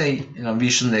when I say we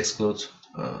shouldn't exclude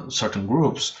certain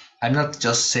groups, I'm not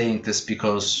just saying this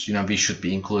because we should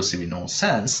be inclusive in all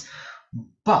sense,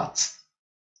 but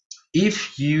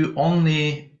if you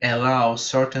only allow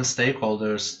certain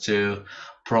stakeholders to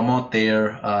promote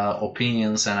their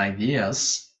opinions and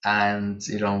ideas and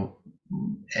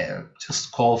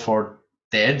just call for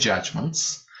their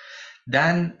judgments,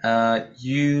 then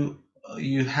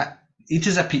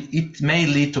it may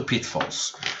lead to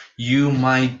pitfalls. You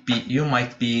might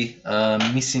be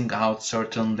missing out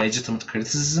certain legitimate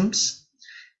criticisms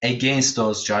against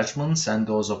those judgments and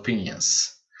those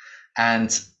opinions,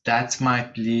 and that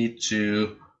might lead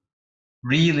to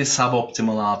really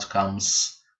suboptimal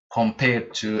outcomes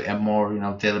compared to a more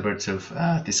deliberative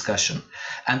discussion.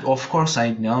 And of course,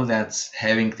 I know that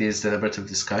having these deliberative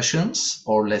discussions,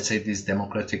 or let's say these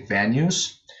democratic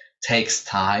venues, takes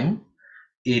time.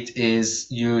 It is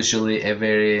usually a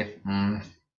very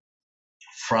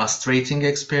frustrating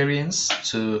experience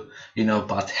to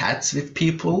butt heads with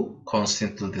people,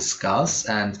 constantly discuss,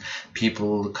 and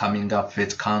people coming up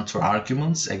with counter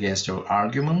arguments against your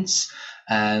arguments,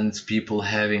 and people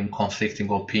having conflicting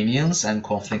opinions and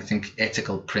conflicting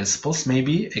ethical principles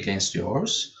maybe against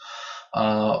yours.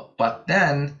 But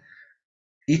then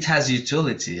it has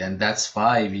utility, and that's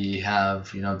why we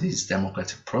have these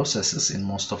democratic processes in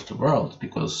most of the world,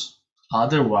 because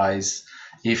otherwise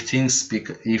if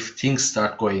things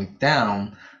start going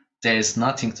down, there is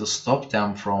nothing to stop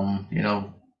them from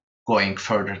going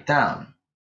further down.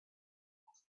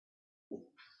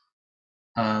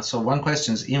 So one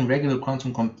question is, in regular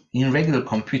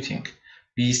computing,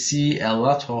 we see a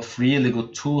lot of really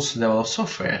good tools to develop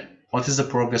software. What is the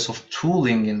progress of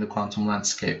tooling in the quantum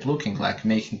landscape looking like,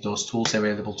 making those tools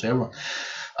available to everyone?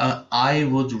 I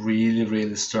would really,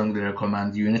 really strongly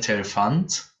recommend Unitary Fund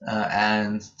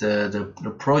and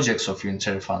the projects of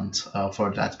Unitary Fund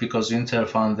for that, because Unitary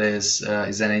Fund is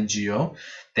an NGO.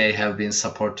 They have been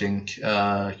supporting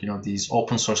these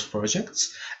open source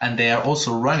projects, and they are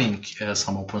also running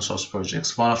some open source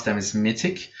projects. One of them is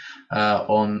Mythic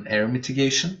on error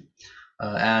mitigation,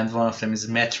 and one of them is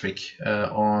Metric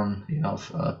on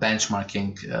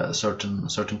benchmarking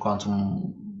certain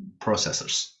quantum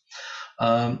processors.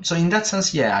 So in that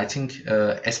sense, yeah, I think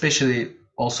especially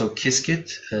also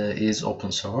Qiskit is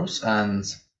open source, and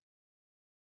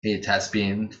it has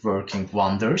been working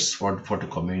wonders for the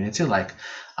community. Like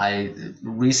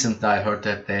recently I heard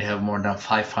that they have more than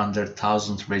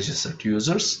 500,000 registered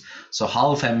users. So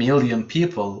 500,000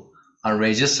 people are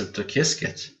registered to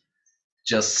Qiskit.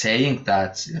 Just saying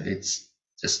that,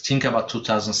 just think about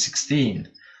 2016.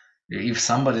 If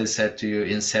somebody said to you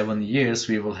in 7 years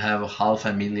we will have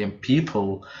 500,000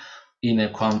 people in a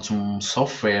quantum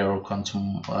software or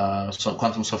quantum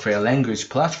software language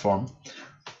platform,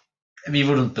 we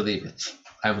wouldn't believe it.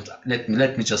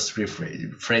 Let me just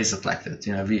phrase it like that.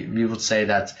 We would say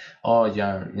that, oh,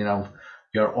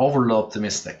 you're overly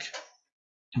optimistic.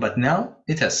 But now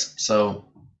it is. So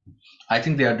I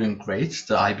think they are doing great.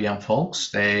 The IBM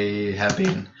folks, they have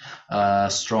been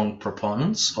strong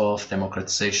proponents of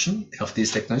democratization of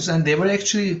these technologies, and they were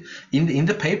actually in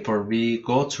the paper. We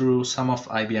go through some of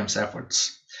IBM's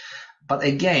efforts. But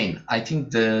again, I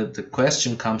think the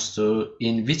question comes to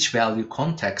in which value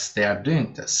context they are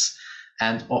doing this.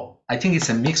 And I think it's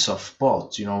a mix of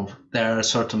both. There are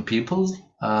certain people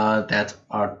that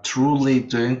are truly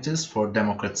doing this for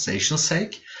democratization's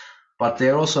sake, but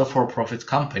they're also a for-profit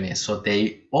company, so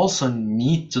they also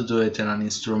need to do it in an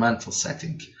instrumental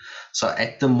setting. So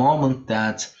at the moment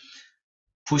that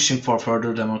pushing for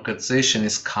further democratization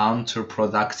is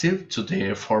counterproductive to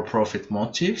their for-profit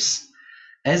motives,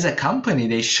 as a company,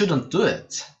 they shouldn't do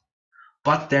it.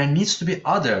 But there needs to be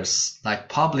others, like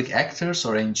public actors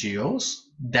or NGOs,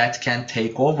 that can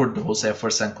take over those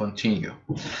efforts and continue.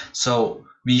 So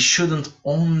we shouldn't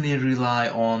only rely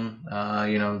on,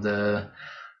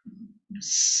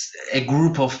 a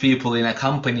group of people in a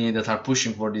company that are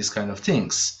pushing for these kind of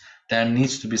things. There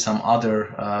needs to be some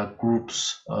other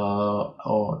groups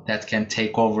or that can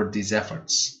take over these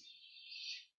efforts.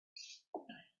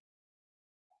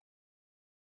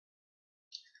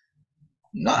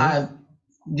 No,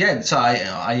 so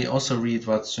I also read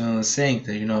what Sunil is saying,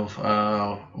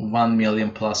 that 1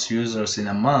 million plus users in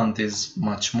a month is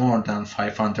much more than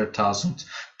 500,000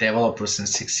 developers in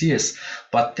 6 years.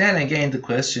 But then again, the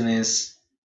question is,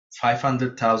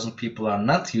 500,000 people are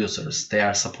not users; they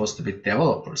are supposed to be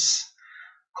developers.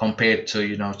 Compared to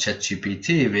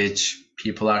ChatGPT, which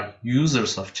people are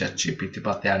users of ChatGPT,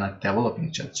 but they are not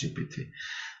developing ChatGPT.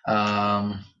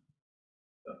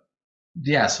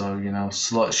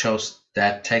 So shows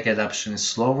that tech adoption is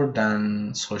slower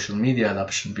than social media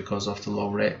adoption because of the low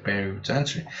barrier to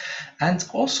entry. And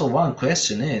also one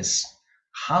question is,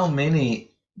 how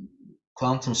many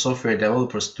quantum software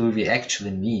developers do we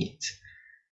actually need?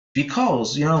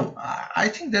 Because, I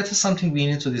think that is something we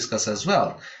need to discuss as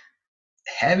well.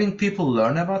 Having people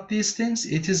learn about these things,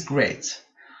 it is great.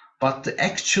 But the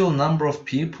actual number of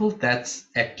people that,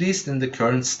 at least in the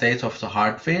current state of the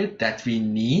hardware, that we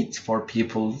need for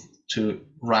people to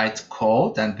write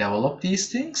code and develop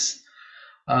these things,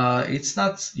 it's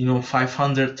not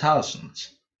 500,000.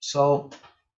 So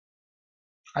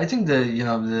I think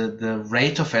the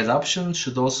rate of adoption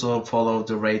should also follow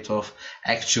the rate of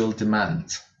actual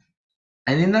demand.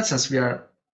 And in that sense, we are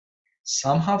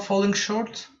somehow falling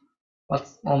short, but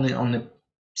only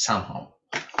somehow.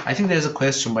 I think there's a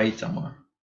question by Itamar.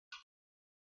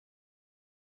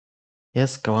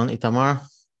 Yes, go on, Itamar.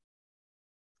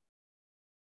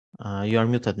 You are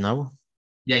muted now.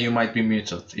 Yeah, you might be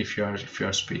muted if you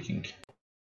are speaking.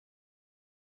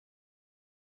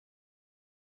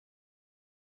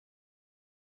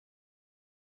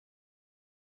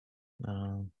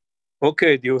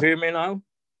 Okay, do you hear me now?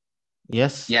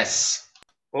 Yes. Yes.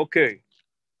 Okay,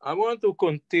 I want to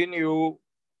continue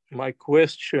my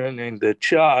question in the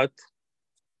chat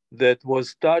that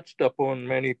was touched upon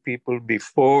many people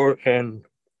before, and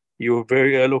your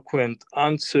very eloquent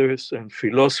answers and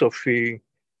philosophy,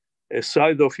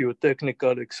 aside of your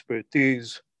technical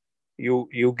expertise,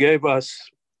 you gave us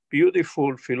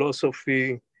beautiful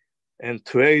philosophy and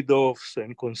trade-offs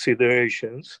and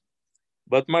considerations.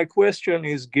 But my question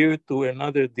is geared to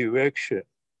another direction.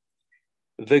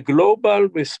 The global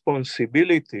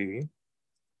responsibility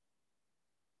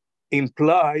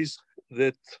implies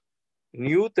that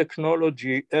new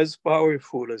technology as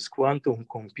powerful as quantum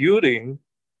computing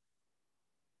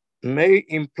may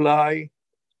imply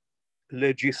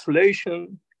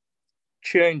legislation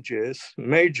changes,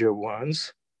 major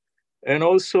ones, and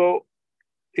also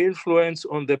influence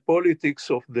on the politics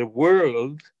of the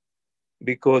world,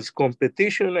 because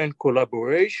competition and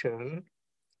collaboration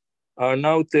are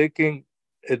now taking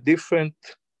a different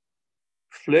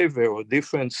flavor or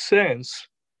different sense,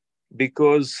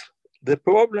 because the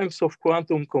problems of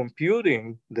quantum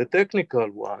computing, the technical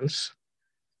ones,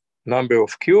 number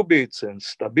of qubits and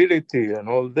stability and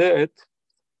all that,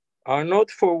 are not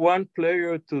for one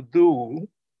player to do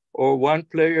or one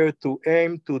player to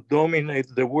aim to dominate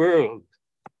the world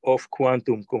of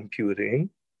quantum computing.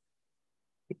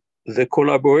 The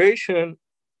collaboration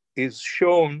is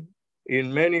shown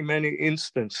in many, many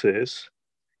instances,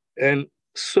 and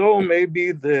so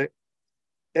maybe the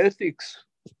ethics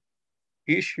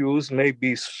issues may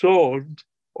be solved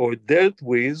or dealt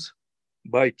with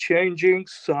by changing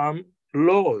some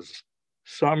laws,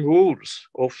 some rules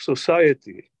of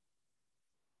society.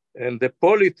 And the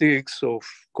politics of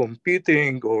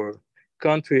competing or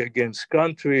country against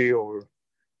country or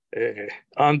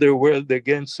underworld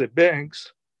against the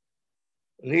banks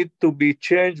need to be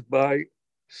changed by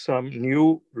some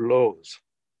new laws.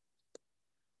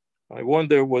 I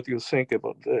wonder what you think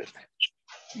about that.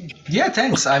 Yeah,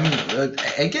 thanks. I mean,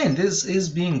 again, this is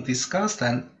being discussed,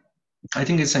 and I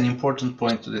think it's an important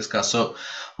point to discuss. So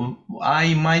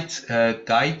I might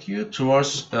guide you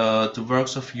towards the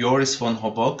works of Joris van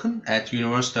Hoboken at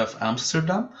University of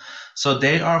Amsterdam. So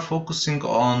they are focusing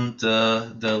on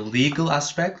the legal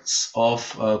aspects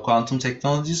of quantum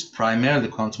technologies, primarily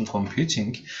quantum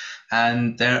computing.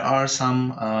 And there are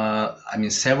some,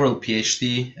 several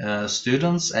PhD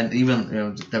students, and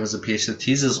even there was a PhD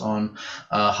thesis on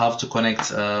how to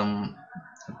connect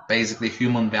basically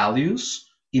human values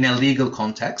in a legal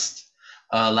context,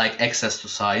 like access to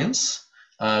science,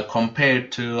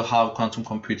 compared to how quantum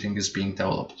computing is being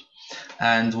developed.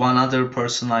 And one other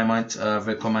person I might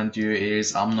recommend you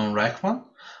is Amnon Rahman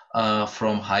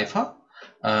from Haifa,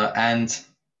 and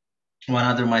one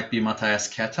other might be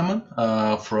Matthias Kataman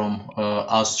from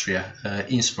Austria,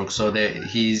 Innsbruck. So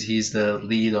he's the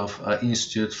lead of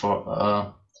Institute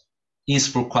for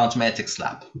Innsbruck Quantum Ethics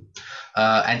Lab.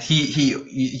 And he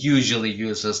usually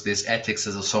uses this ethics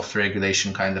as a software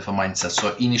regulation kind of a mindset.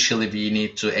 So initially we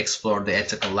need to explore the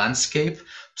ethical landscape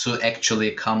to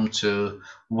actually come to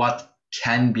what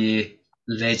can be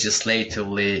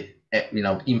legislatively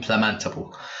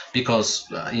implementable. Because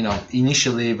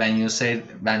initially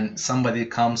when somebody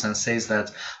comes and says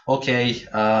that, okay,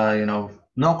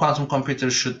 no quantum computer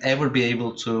should ever be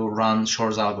able to run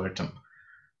Shor's algorithm.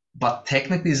 But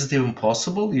technically, is it even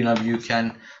possible? You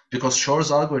can, because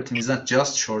Shor's algorithm is not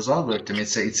just Shor's algorithm.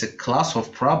 It's a class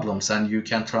of problems, and you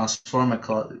can transform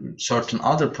certain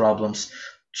other problems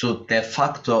to de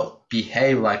facto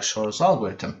behave like Shor's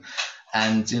algorithm.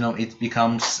 And it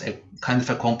becomes a kind of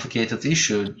a complicated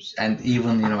issue, and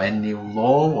even a new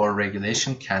law or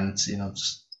regulation can't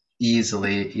just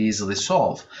easily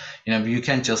solve. You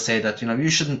can't just say that you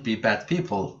shouldn't be bad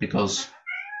people, because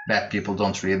bad people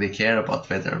don't really care about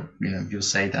whether you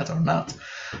say that or not.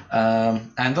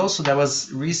 And also there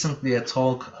was recently a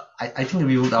talk, I think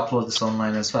we would upload this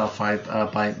online as well,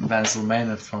 by Basil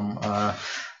Maynard from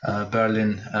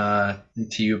Berlin,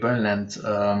 TU Berlin,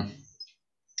 and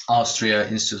Austria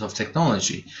Institute of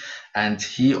Technology. And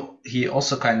he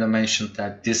also kind of mentioned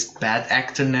that this bad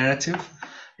actor narrative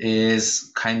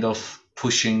is kind of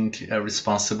pushing a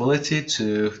responsibility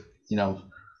to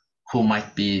who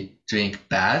might be doing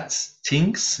bad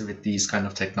things with these kind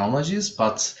of technologies,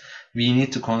 but we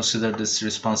need to consider this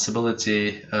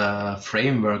responsibility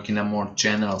framework in a more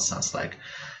general sense, like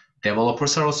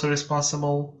developers are also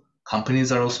responsible,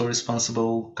 companies are also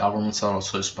responsible, governments are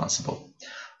also responsible.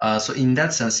 So in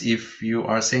that sense, if you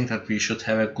are saying that we should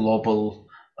have a global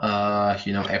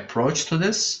approach to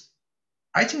this,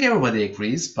 I think everybody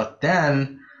agrees, but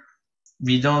then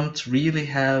we don't really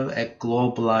have a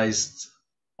globalized,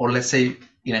 or let's say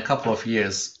in a couple of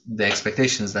years, the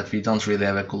expectation is that we don't really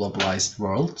have a globalized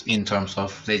world in terms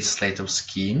of legislative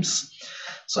schemes.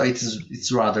 So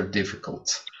it's rather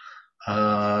difficult.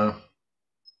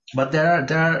 But there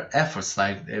are efforts,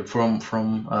 like from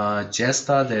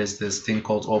GESTA, there's this thing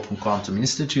called Open Quantum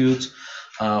Institute.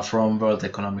 From World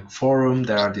Economic Forum,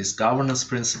 there are these governance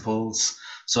principles.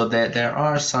 So there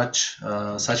are such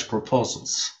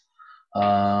proposals.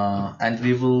 And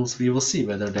we will see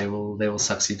whether they will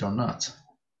succeed or not.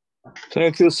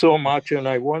 Thank you so much. And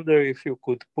I wonder if you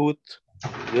could put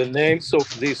the names of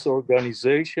these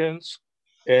organizations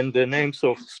and the names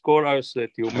of scholars that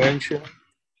you mentioned,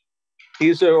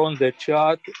 either on the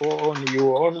chat or on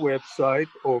your own website,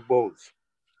 or both.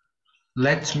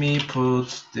 Let me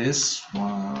put this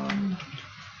one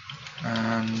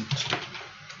and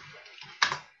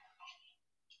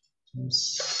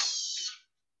this.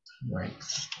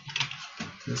 Wait,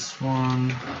 this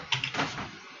one.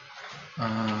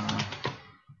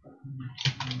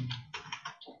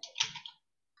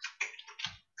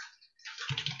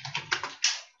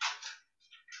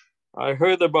 I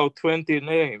heard about 20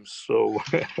 names, so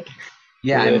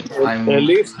yeah, the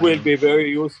list will be very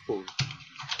useful.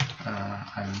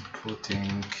 I'm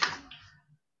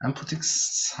putting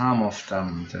some of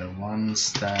them, the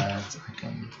ones that I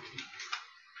can,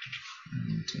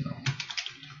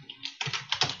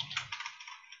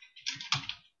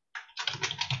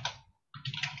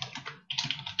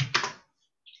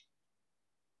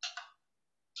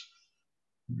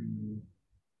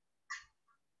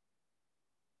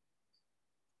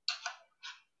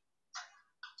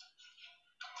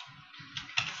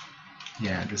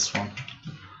 yeah, this one.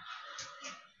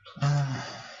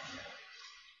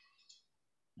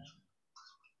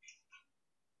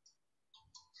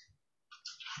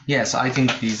 Yes, I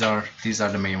think these are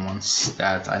the main ones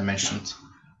that I mentioned.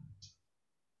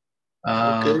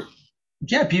 Okay.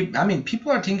 Yeah,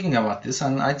 people are thinking about this,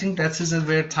 and I think that is a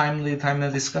very timely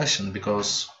discussion,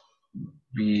 because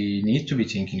we need to be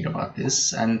thinking about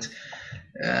this. And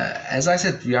as I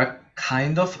said, we are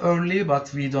kind of early,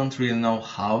 but we don't really know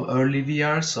how early we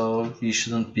are, so we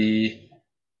shouldn't be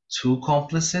too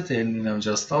complicit in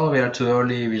just, oh, we are too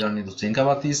early, we don't need to think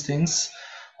about these things.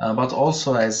 But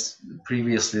also, as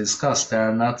previously discussed, there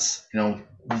are not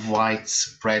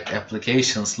widespread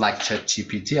applications like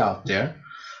ChatGPT out there.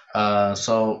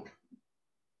 So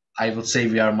I would say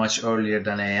we are much earlier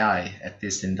than AI, at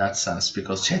least in that sense,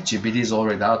 because ChatGPT is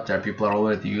already out there, people are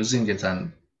already using it,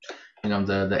 and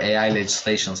the AI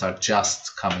legislations are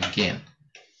just coming in.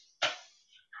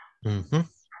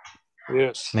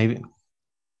 Yes.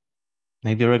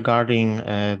 Maybe regarding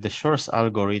the Shor's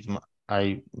algorithm,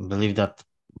 I believe that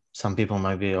some people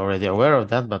might be already aware of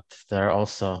that, but there are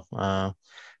also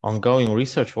ongoing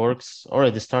research works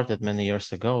already started many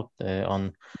years ago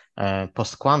on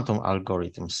post-quantum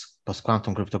algorithms,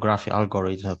 post-quantum cryptography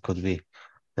algorithms that could be,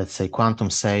 let's say, quantum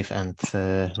safe and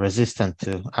resistant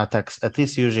to attacks, at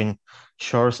least using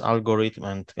Shor's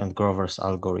algorithm and Grover's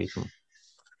algorithm.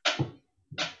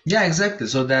 Yeah, exactly.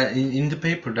 So that in the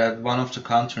paper, that one of the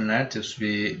counter narratives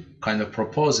we kind of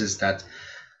propose is that,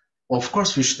 of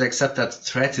course, we should accept that the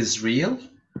threat is real,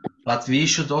 but we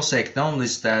should also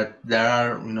acknowledge that there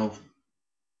are,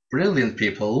 brilliant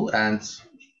people and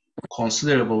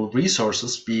considerable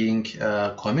resources being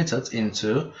committed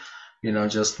into,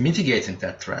 just mitigating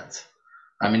that threat.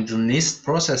 I mean, the NIST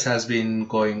process has been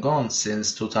going on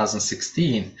since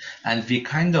 2016, and we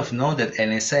kind of know that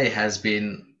NSA has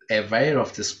been aware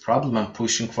of this problem and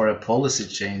pushing for a policy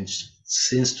change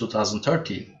since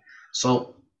 2013.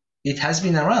 So it has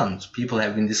been around. People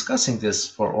have been discussing this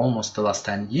for almost the last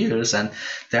 10 years, and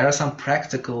there are some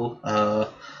practical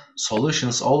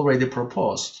solutions already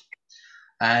proposed.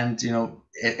 And,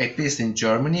 at least in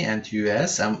Germany and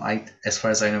US, as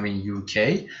far as I know in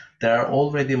UK, there are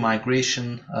already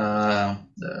migration,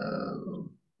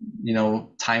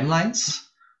 timelines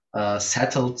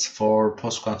settled for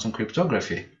post-quantum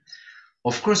cryptography.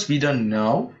 Of course, we don't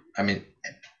know. I mean,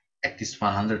 at least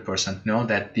 100% know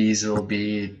that these will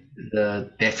be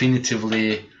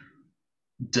definitively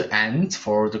the end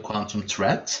for the quantum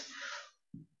threat.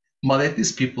 But at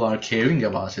least people are caring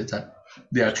about it, and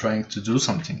they are trying to do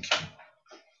something.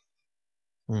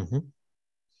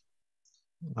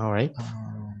 All right.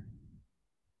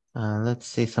 Let's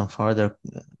see some further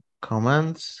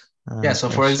comments. Yeah, so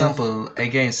for example,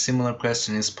 again, similar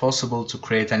question, is possible to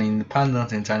create an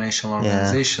independent international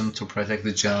organization to protect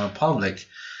the general public?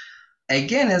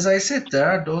 Again, as I said, there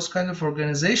are those kind of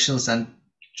organizations, and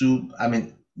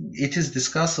it is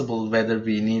discussable whether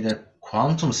we need a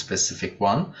quantum specific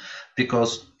one,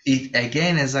 because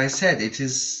again, as I said, it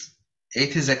is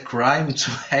a crime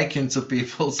to hack into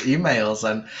people's emails,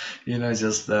 and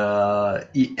just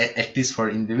at least for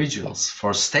individuals.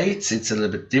 For states, it's a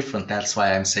little bit different. That's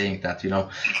why I'm saying that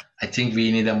I think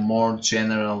we need a more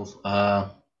general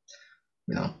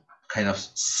kind of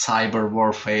cyber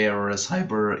warfare, or a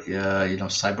cyber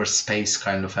cyberspace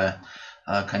kind of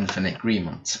an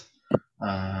agreement.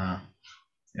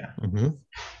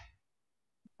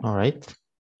 All right.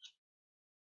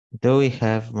 Do we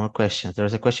have more questions?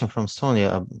 There's a question from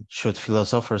Sonia. Should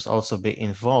philosophers also be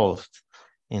involved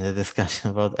in the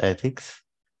discussion about ethics?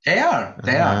 They are.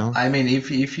 I mean,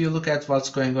 if you look at what's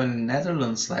going on in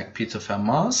Netherlands, like Peter van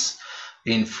Maas,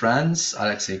 in France,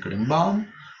 Alexei Greenbaum,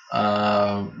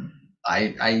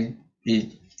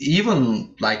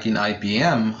 even like in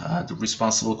IBM, the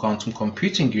Responsible Quantum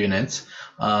Computing Unit,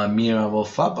 Mira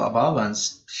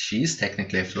Wolf-Bauwens, she's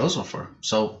technically a philosopher.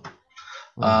 So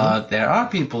there are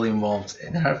people involved,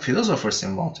 there are philosophers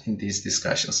involved in these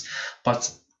discussions.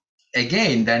 But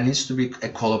again, there needs to be a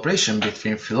collaboration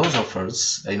between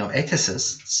philosophers,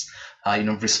 ethicists,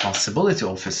 responsibility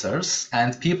officers,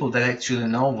 and people that actually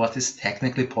know what is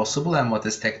technically possible and what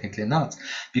is technically not.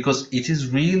 Because it is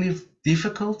really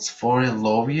difficult for a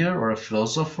lawyer or a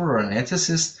philosopher or an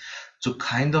ethicist to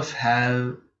kind of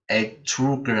have a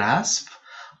true grasp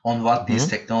on what these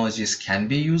technologies can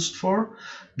be used for.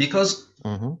 Because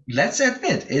let's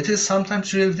admit, it is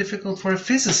sometimes really difficult for a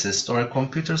physicist or a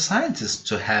computer scientist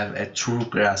to have a true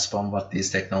grasp on what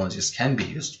these technologies can be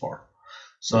used for.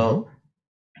 So,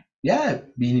 yeah,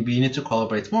 we need to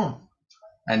collaborate more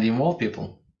and involve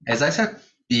people. As I said,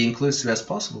 be inclusive as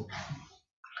possible.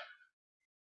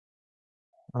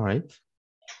 All right.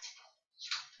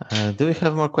 Do we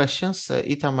have more questions?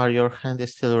 Itamar, your hand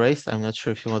is still raised. I'm not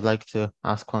sure if you would like to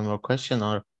ask one more question,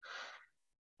 or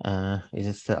is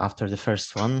it still after the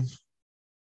first one?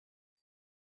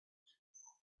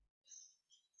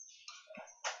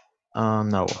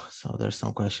 No, so there's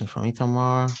no question from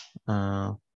Itamar.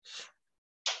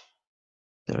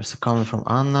 There's a comment from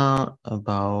Anna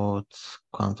about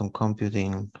quantum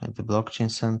computing at the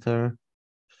blockchain center.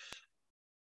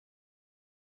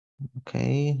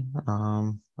 Okay.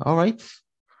 All right.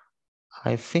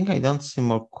 I think I don't see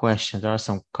more questions. There are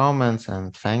some comments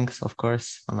and thanks, of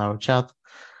course, on our chat.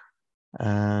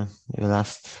 Your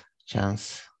last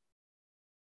chance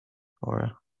for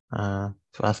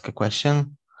to ask a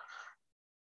question.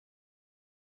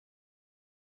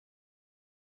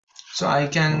 So I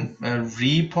can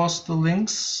repost the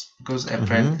links because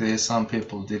apparently some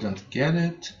people didn't get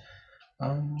it.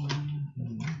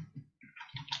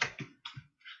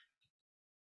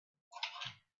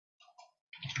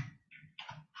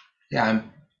 Yeah,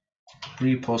 I'm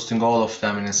reposting all of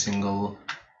them in a single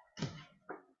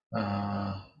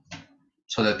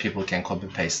so that people can copy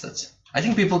paste it. I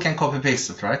think people can copy paste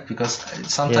it, right? Because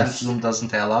sometimes Zoom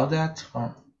doesn't allow that.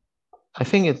 I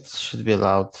think it should be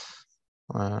allowed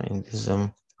in the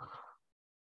Zoom.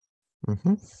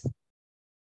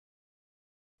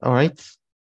 All right.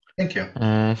 Thank you.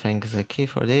 Thanks, Zaki,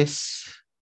 for this.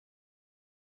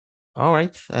 All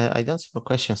right. I don't see more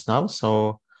questions now,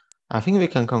 so I think we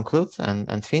can conclude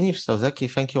and finish. So, Zaki,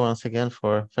 thank you once again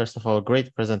for, first of all,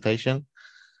 great presentation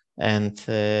and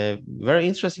very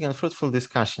interesting and fruitful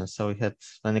discussion. So we had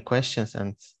many questions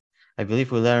and I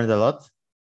believe we learned a lot.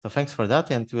 So thanks for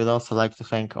that. And we'd also like to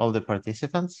thank all the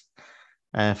participants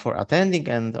for attending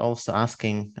and also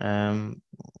asking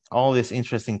all these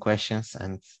interesting questions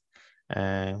and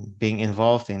being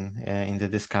involved in the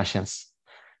discussions.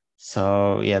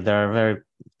 So yeah,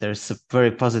 there's a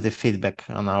very positive feedback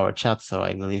on our chat. So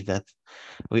I believe that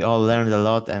we all learned a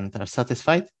lot and are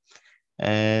satisfied.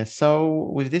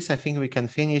 So with this, I think we can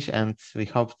finish and we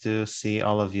hope to see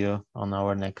all of you on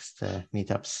our next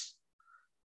meetups.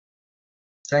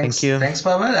 Thanks. Thank you. Thanks,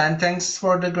 Pavel, and thanks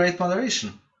for the great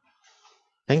moderation.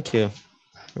 Thank you.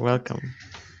 You're welcome.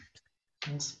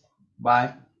 Thanks.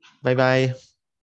 Bye. Bye-bye.